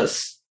my have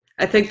this.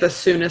 I think the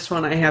soonest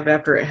one I have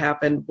after it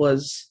happened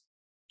was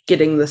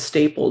getting the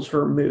staples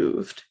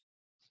removed.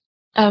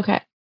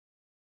 okay.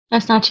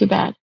 That's not too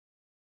bad.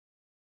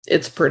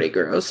 It's pretty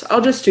gross.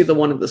 I'll just do the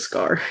one of the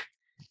scar.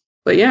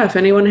 But yeah, if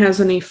anyone has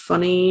any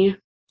funny,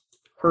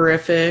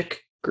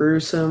 horrific,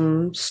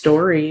 gruesome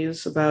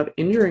stories about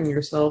injuring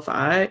yourself,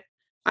 I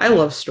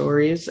love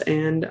stories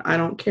and I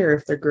don't care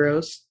if they're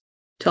gross.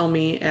 Tell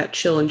me at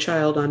Chill and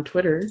Child on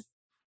Twitter.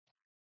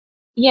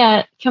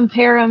 Yeah,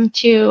 compare them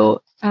to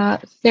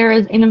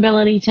Sarah's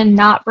inability to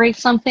not break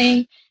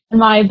something and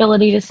my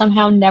ability to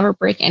somehow never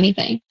break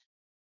anything.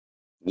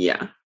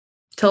 Yeah.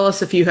 Tell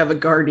us if you have a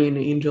guardian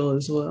angel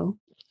as well.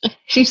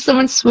 She's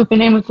someone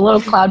swooping in with little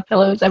cloud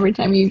pillows every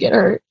time you get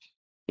hurt.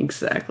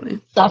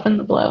 Exactly. Soften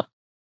the blow.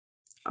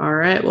 All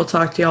right. We'll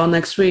talk to y'all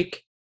next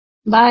week.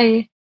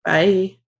 Bye. Bye.